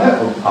বলতে হয়?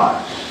 অভ্যাস।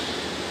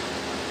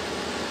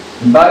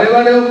 বারে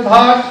বারে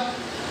অভ্যাস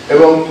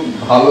এবং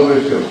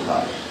ভালোবেসে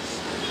অভ্যাস।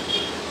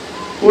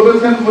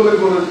 করেছেন বলে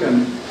করেছেন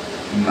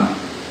না।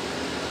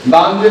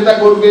 দান যেটা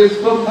করবে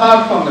শ্রদ্ধার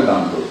সঙ্গে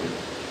দান করবে,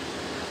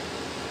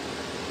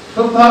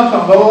 শ্রদ্ধার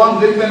সঙ্গে। ভগবান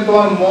দেখবেন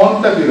তোমার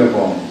মনটা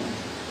কিরকম,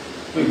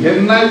 তুই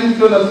ঘেন্নায় দিচ্ছ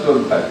না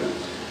শ্রদ্ধায় দিচ্ছ।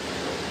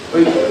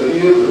 ওই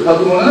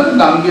সাধু মনে হয়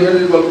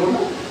দানবিহারীর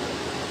গল্পটা,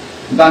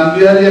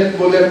 দানবিহারী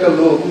বলে একটা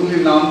লোক, উনি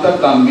নাম তার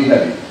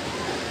দানবিহারী।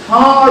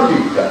 হ্যাঁ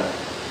টিপটার,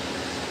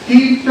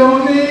 টিপটা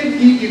মানে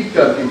কি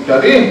টিপটার? টিপটা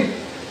রে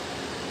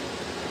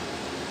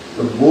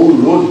বউ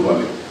রোজ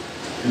বলে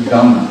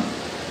যাও না,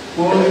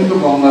 কোনদিন তো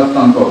গঙ্গা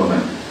স্নান করো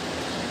নাই,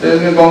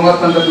 গঙ্গা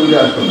স্নানটা তুলে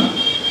আসো না।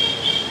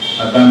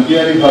 আর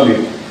দানবিহারী ভাবে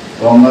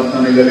গঙ্গা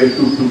স্নানে গেলে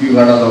টুকটুকি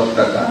ভাড়া 10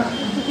 টাকা,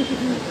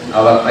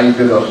 আবার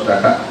খাইতে 10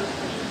 টাকা,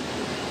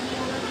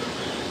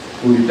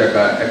 20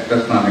 টাকা একটা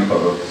স্নানে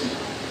খরচ।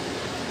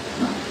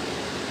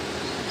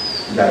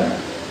 যায় না।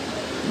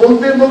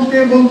 বলতে বলতে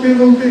বলতে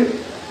বলতে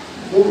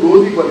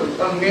রোজই করে।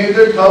 কারণ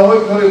মেয়েদের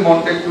স্বাভাবিক ভাবে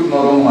মনটা একটু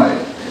নরম হয়,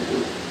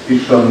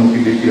 ঈশ্বরমুখী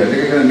বেশি আছে,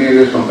 এখানে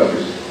মেয়েদের সংখ্যা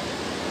বেশি।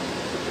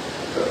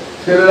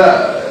 ছেলেরা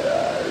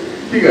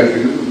ঠিক আছে,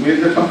 কিন্তু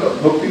মেয়েদের সংখ্যা,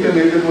 ভক্তিটা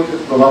মেয়েদের মধ্যে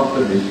প্রভাবটা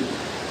বেশি।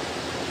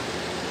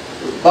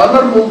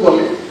 বারবার বউ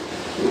বলে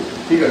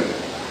ঠিক আছে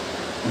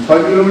 6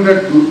 কিলোমিটার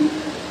দূর,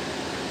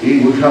 এই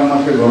বৈশাখ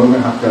মাসে গরমে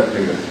হাঁটতে হাঁটতে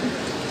গেছে,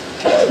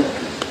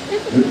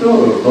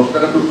 10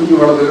 টাকা টুকটুকি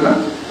ভাড়া দেবে না,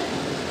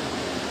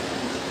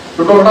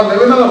 ছোট ভাড়া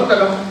দেবে না 10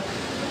 টাকা।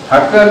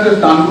 হাঁটতে হাঁটতে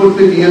স্নান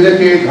করতে গিয়ে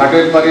দেখে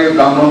ঘাটের পারে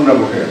ব্রাহ্মণরা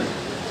বসে আছে।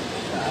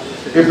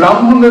 এই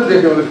ব্রাহ্মণদের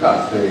দেখে বলে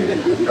আসছে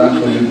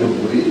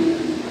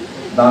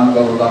দান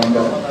করো, দান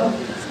করো।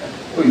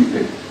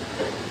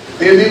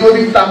 এদিক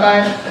ওদিক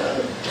তাকায়,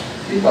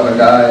 কি করা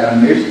যায়, আর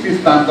নেক্সট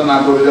স্নানটা না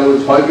করে যাবো,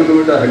 6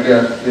 কিলোমিটার হেঁটে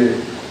আসছে।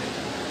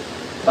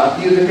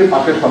 তাকিয়ে দেখে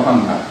পাশে শ্মশান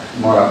ঘাট,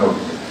 মরা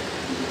করছে,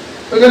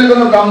 ওইখানে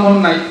কোনো ব্রাহ্মণ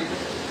নাই,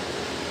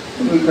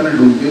 ওইখানে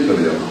ডুব দিয়ে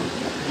চলে যাবো।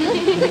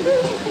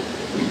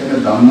 ওইখানে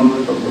ব্রাহ্মণরা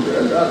সব বসে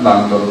আছে, আর দান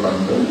করো, দান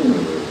করো।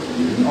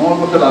 আমার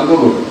পক্ষে দান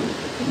করবো,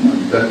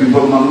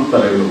 বিফল মানুষ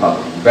তারা এগুলো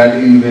ভালো। ব্যাড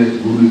ইনভেস্ট,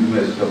 গুড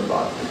ইনভেস্ট সব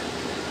আছে।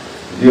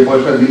 যে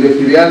পয়সা দিলে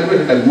ফিরে আসবে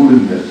সেটা গুড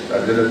ইনভেস্ট, আর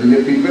যেটা দিলে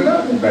ফিরবে না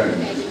ব্যাড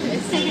ইনভেস্ট।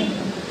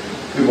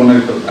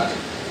 জীবনের সব কাজ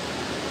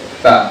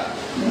তা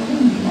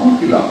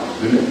কি লাভ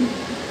দিলে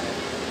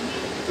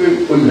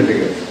ওই ঘেটে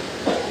গেছে,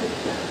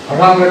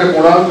 হঠাৎ ঘাটে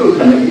পড়া হচ্ছে,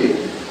 ওখানে গিয়ে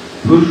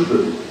ঘুষ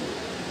করে।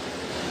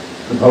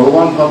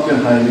 ভগবান ভাবছেন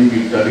হায় রে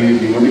বিদ্যারে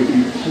জীবনে কি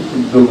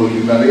শুদ্ধ বলি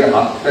না রে,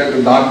 হাতটা একটু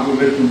দাঁত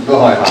করলে শুদ্ধ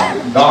হয়, হাত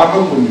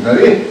দাঁতও বলি না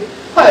রে,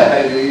 হায়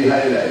হায় রে,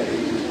 হায় রায় রে।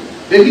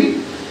 দেখি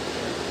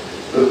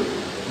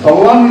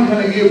ভগবান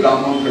এখানে গিয়ে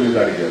ব্রাহ্মণ ছেলে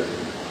দাঁড়িয়ে আছে,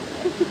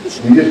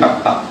 নিজে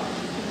সাক্ষাৎ।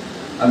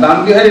 আর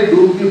দানবিহারী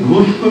ডুব দিয়ে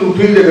ঘুষ করে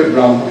উঠেই দেখে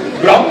ব্রাহ্মণ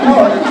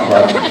ব্রাহ্মণ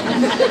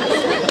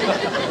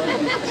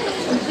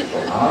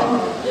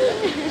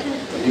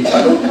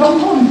এখানেও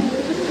ব্রাহ্মণ,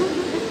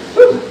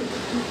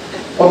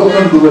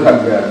 কতক্ষণ ডুবে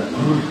থাকবে আর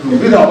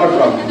আবার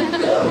ব্রাহ্মণ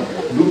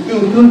ডুবতে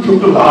উঠুন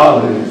ছোট্ট লাল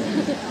হয়ে গেছে,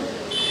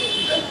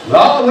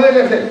 লাল হয়ে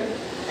গেছে,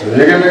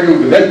 রেগে রেগে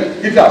উঠে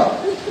কি চাও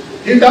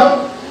কি চাও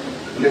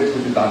বলে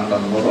কিছু দান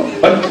টান করো,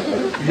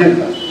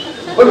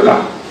 বলে না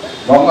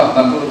গঙ্গা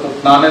স্নান করো,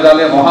 স্নানে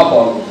দানে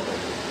মহাফল।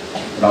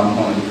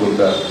 ব্রাহ্মণ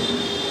বলতে আসছে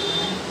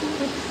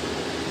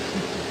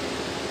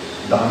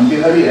দান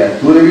বিহারী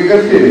এত রেগে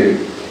গেছে,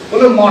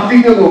 বলে মাটি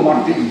দেবো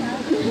মাটি।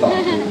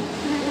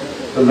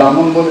 তো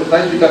ব্রাহ্মণ বলে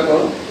তাই স্বীকার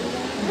করো,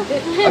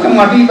 আচ্ছা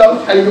মাটি দাও,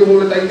 খাইবে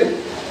বলে তাইতে,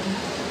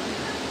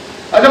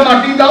 আচ্ছা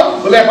মাটি দাও,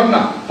 বলে এখন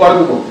না পরে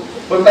দেবো,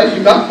 বলে তাই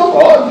স্বীকার তো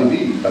কর দিবি।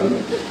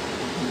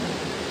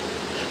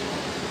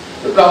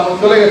 ব্রাহ্মণ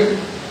চলে গেছে,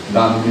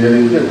 দান বিহারী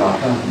উঠে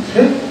গাটা হচ্ছে,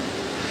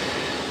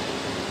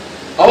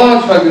 আবার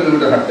 6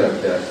 কিলোমিটার হাঁটতে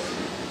হাঁটতে আসছে,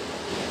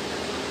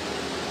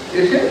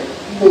 এসে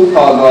বউ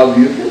খাওয়া দাওয়া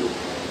দিয়েছে,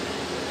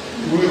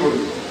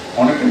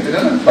 অনেক হেঁটে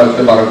জানেন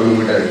 6-12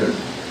 কিলোমিটার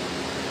এসেছে,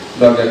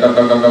 দরজায় টক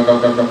টক টক টক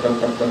টক টক টক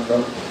টক টক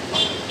টক,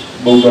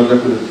 বউ দরজা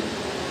খুলেছে,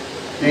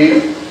 এই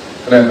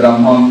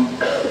ব্রাহ্মণ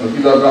কি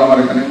দরকার আমার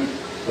এখানে,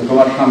 তো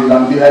তোমার স্বামী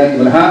দান বিহারী,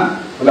 বলে হ্যাঁ,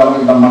 বলে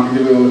আমাকে মাটি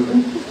দেবে বলেছে,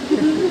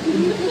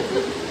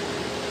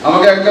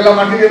 আমাকে 1 বেলা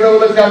মাটি দেবে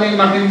বলেছে, আমি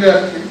মাটি দিতে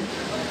আসছি।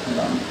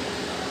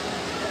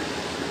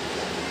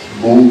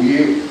 বউ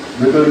গিয়ে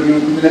ভেতরে গিয়ে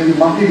তুমি নাকি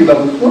মাটি দিলা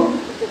বুঝতো,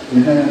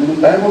 হ্যাঁ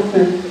তাই বলছে,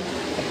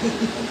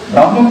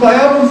 ব্রাহ্মণ তো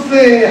আয়া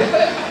বলছে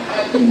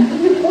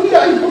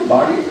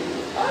বাড়ি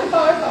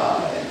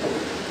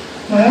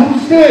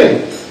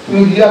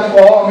তুমি গিয়া ক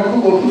আমি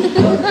খুব অসুস্থ,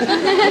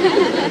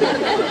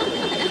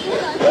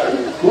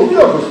 খুবই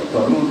অসুস্থ,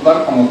 আমি উঠবার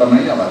ক্ষমতা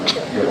নাই আমার,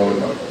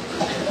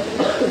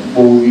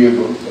 বউ গিয়ে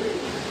বলছে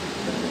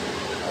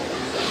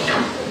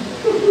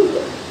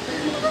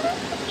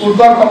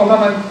উঠবার ক্ষমতা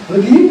নাই,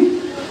 কি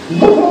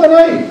ক্ষমতা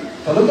নাই,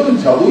 তাহলে তো আমি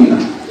যাবোই না,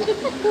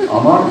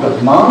 আমার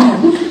যজমান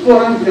অসুস্থ,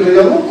 আমি চলে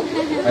যাবো,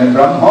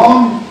 ব্রাহ্মণ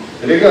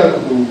রেগে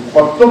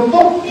কর্তব্য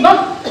না,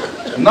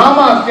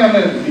 নামা আজকে আমি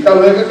বিকাল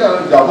হয়ে গেছে,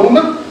 আমি যাবো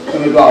না,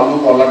 তুমি তো আলু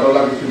কলা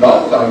টলা কিছু দাও,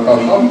 চাল টাল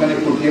দাও, এখানে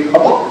ফুটিয়ে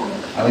খাবো,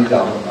 আমি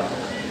যাবো না।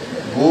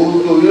 বউ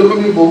তো ওই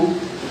রকমই বউ,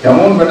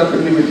 কেমন বেটা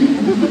ফেমনি বেশি,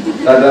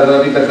 দাদা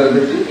দাদি কাছে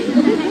বেশি,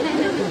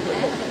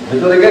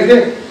 ভেতরে গেছে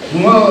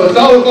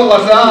চাউল কলা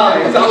চাই,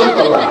 চাউল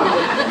কলা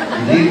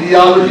ঘি দিয়ে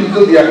আলু সিদ্ধ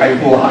দিয়া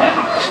খাইবো,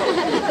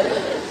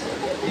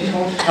 কি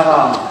সমস্যা।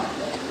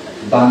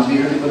 দান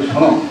দিয়ে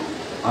শোনো,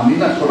 আমি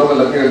না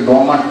ছোটবেলা থেকে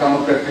দম আটকানো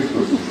প্র্যাকটিস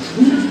করছি,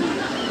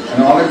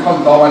 আমি অনেকক্ষণ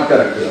দম আটকা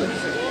রাখতে পারি,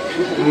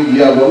 তুমি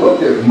গিয়া বলো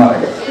যে মারা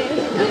গেছে,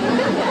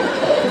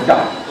 যা।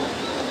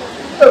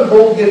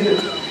 বউ গেছে,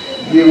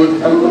 গিয়ে বলছে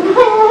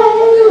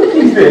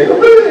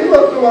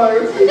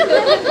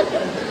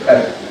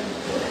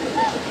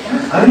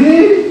আরে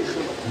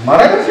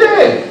মারা গেছে,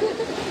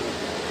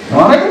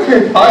 মারা গেছে,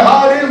 হায়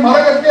হায়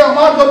মারা গেছে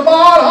আমার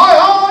দরবার, হায়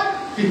হায়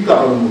চিৎকার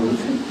আরম্ভ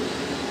করেছে।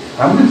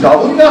 আমি তো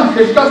যাবোই না,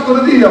 শেষ কাজ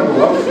করে দিয়ে যাবো,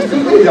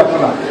 কিছুতেই যাবো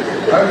না,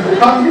 আমি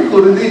দোকান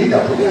করে দিয়েই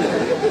যাবো।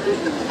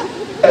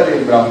 আরে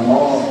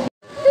ব্রাহ্মণ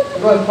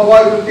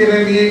সবাই টেনে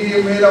নিয়ে গিয়ে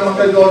মেয়েরা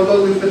মাথায় জল জল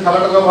দিচ্ছে, সারা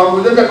টাকা ভাববো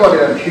যেটা করে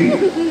আর কি,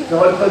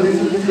 জলটা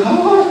দিচ্ছে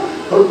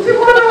সত্যি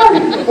মনে হয়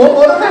ও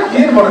বলে না, কি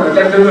মনে হয়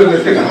চারটে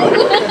গেছে না।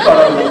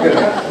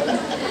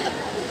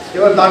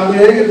 এবার দান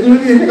দিয়ে তুলে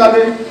দিয়েছে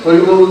কাঁধে,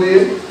 হরিবল দিয়ে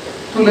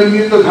তুলে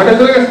নিয়ে তো ঘাটে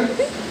চলে গেছে,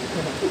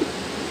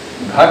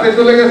 ঘাটে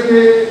চলে গেছে।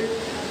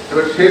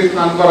 এবার শেষ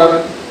স্নান করাবে,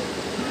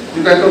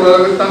 যেটা তো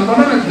স্নান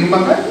করে না ঘি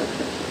মাখায়,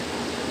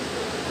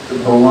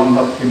 ভগবান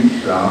ভাবছি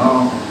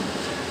বিশ্রাম,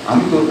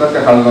 আমি তোর কাছে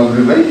হারলাম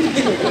রে ভাই,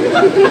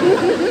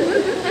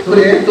 তোর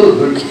এত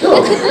ধৈর্য,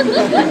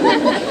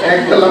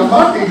 একবেলা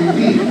মাটি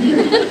দিবি।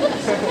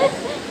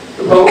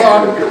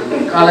 ভগবান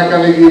কালে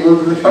কালে গিয়ে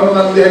বলতে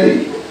সর্বনাথ বিহারী,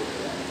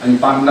 আমি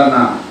পান্ডা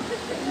না,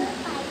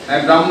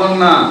 আমি ব্রাহ্মণ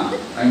না,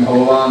 আমি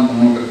ভগবান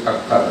তোমাকে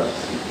সাক্ষাৎ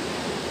আসছি,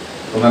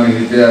 তোমাকে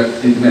নিতে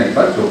আসছি, তুমি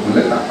একবার চোখ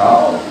মেলে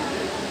তাকাও,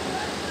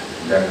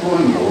 দেখো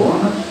আমি ভগবান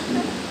আসছি,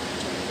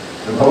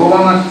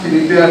 ভগবান আসছি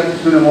নিতে আসছি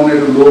শুনে মনে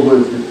একটু লোভ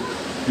হয়েছে,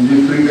 যদি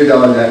ফ্রিতে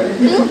যাওয়া যায়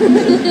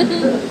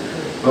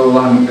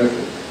ভগবানের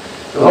কাছে।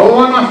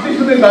 ভগবান আসছি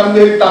শুনে দান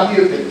দিয়ে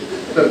তাকিয়েছে,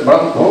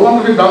 ভগবান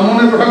যদি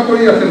ব্রাহ্মণের পোশাক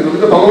করেই আসেন, তুমি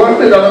তো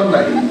ভগবানকে জানান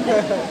নাই,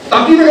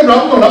 তাকিয়ে থেকে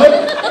ব্রাহ্মণ হবে।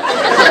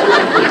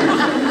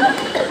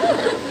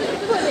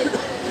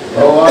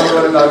 ভগবান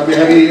বলে দান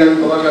বিহারী, আমি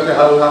তোমার কাছে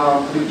হারলাম,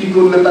 তুমি কি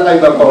করলে তাকাই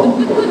বা কম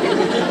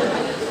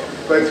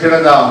ছেড়ে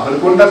দাও,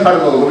 কোনটা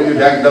ছাড়বো, বলে যে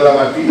ব্যাগ দিলাম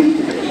আর কি,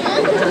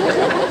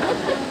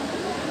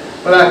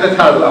 বলে একটা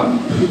ছাড়লাম,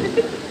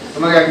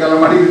 তোমাকে একদলা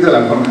মাটি দিতে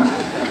লাগবো না,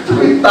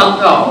 তুমি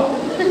তাকাও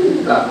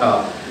তাকাও।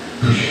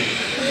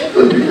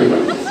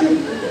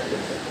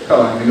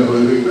 সবাই মিলে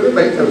হই হই করে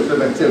বাচ্চা উঠছে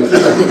বাচ্চা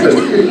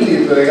উঠছে নিয়ে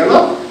চলে গেল,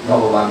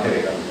 ভগবান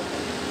হেরে গেল।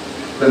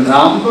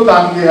 নাম তো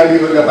দান বিহারী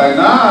হলে হয়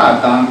না,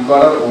 দান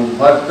করার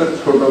অভ্যাসটা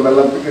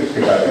ছোটবেলা থেকে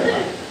শেখা যায় না।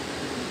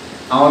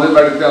 আমাদের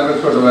বাড়িতে আমরা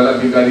ছোটবেলা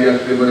ভিখারি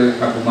আসলে করে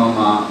ঠাকুমা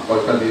মা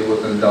পয়সা দিয়ে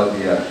বলতেন যাও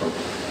দিয়ে আসো,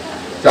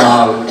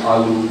 চাল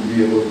আলু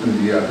দিয়ে বস্তু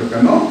দিয়ে আসো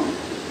কেন,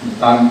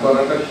 দান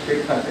করাটা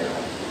শেখাতে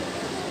হয়।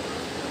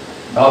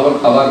 ভালো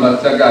খাবার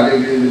বাচ্চাকে আগে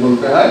দিয়ে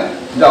বলতে হয়,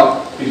 যাও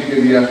পিসিকে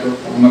দিয়ে আসো,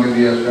 ঠাকুমাকে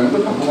দিয়ে আসো। আমি তো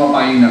ঠাকুমা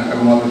পাই না,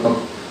 ঠাকুমা তো সব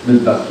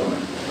বৃদ্ধাশ্রমে,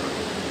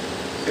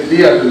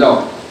 দিয়ে আসো যাও,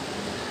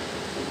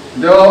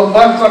 দেওয়া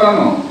অভ্যাস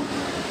করানো।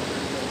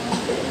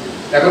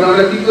 এখন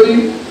আমরা কি করি,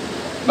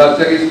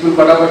 বাচ্চাকে স্কুল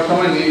পাঠাবার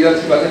সময় নিয়ে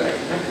যাচ্ছি, বাচ্চা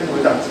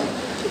যাচ্ছে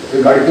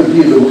গাড়িতে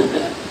দিয়ে দেবো,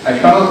 আর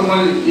সারা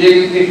সময়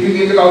টিফিন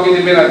দিতে কাউকে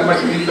দেবে না, তোমার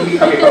টিফিন তুমি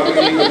খাবে, কাউকে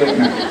দেবে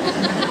না,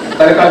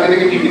 তাহলে কালকে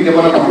থেকে টিফিন দেবো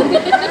না।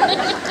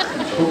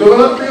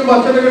 ছোটবেলার থেকে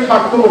বাচ্চাটাকে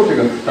স্বার্থ বসে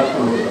গেছে,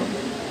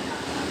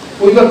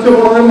 ওই বাচ্চা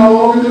বড় হয়ে মা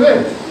বাবাকে দেবে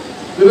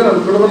দেবে না,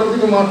 ছোটবেলার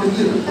থেকে মা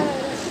শিখিয়ে দেবে,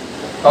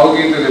 কাউকে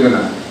কিনতে দেবে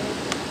না।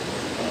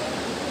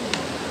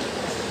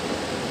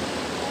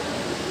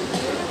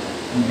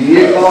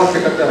 দিয়ে খাওয়া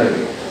শেখাতে হয়,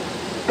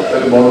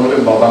 তাহলে বড় হলে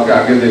বাবাকে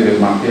আগে দেবে,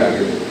 মাকে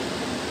আগে দেবে,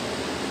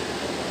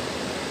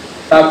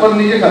 তারপর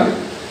নিজে খাবে।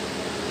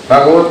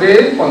 ভাগবতে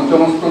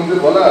পঞ্চম স্কন্ধে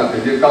বলা আছে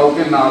যে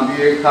কাউকে না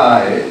দিয়ে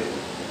খায়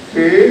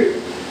সে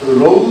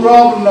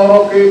রৌরব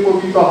নরকে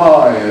পতিত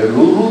হয়।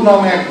 রুরু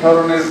নামে এক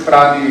ধরনের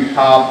প্রাণী,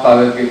 সাপ,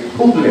 তাদেরকে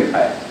খুব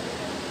লেখায়।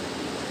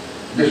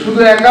 যে শুধু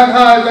একা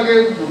খায় তাকে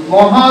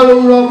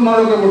মহারৌরব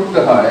নরকে পড়তে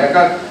হয়।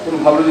 একা কোন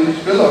ভালো জিনিস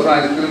পেল,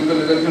 আইসক্রিম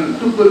পেলে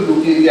চুপ করে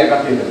লুকিয়ে দিয়ে একা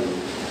খেয়ে গেল,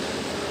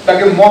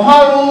 তাকে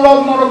মহারৌরব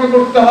নরকে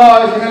করতে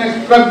হয়। সেখানে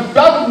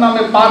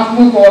নামে 5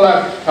 মুখওয়ালা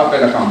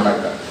সাপেরা কামড়ায়।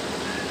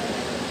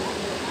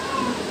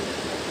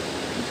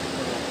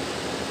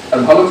 আর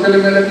ভালো ছেলে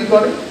মেয়েরা কি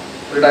করে,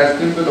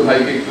 আইসক্রিম পেলো,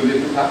 ভাইকে একটু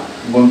একটু খা,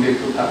 বোনকে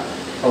একটু খা,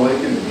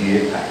 সবাইকে দিয়ে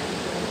খায়।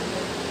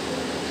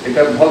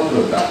 এটা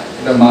ভদ্রতা,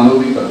 এটা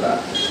মানবিকতা,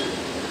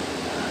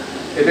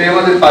 এটাই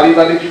আমাদের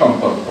পারিবারিক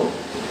সম্পর্ক।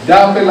 যা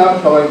পেলাম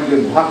সবাই মিলে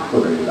ভাগ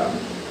করে দিলাম,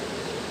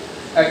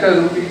 একটা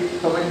রুটি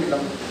সবাই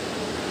দিলাম,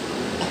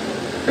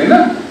 তাই না?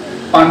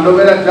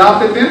 পাণ্ডবেরা যা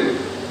পেতেন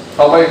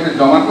সবাই এসে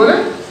জমা করে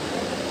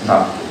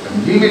ভাগ করতেন।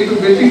 ডিম একটু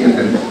বেশি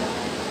খেতেন,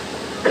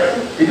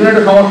 এই জন্য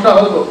একটা সমস্যা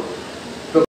হতো।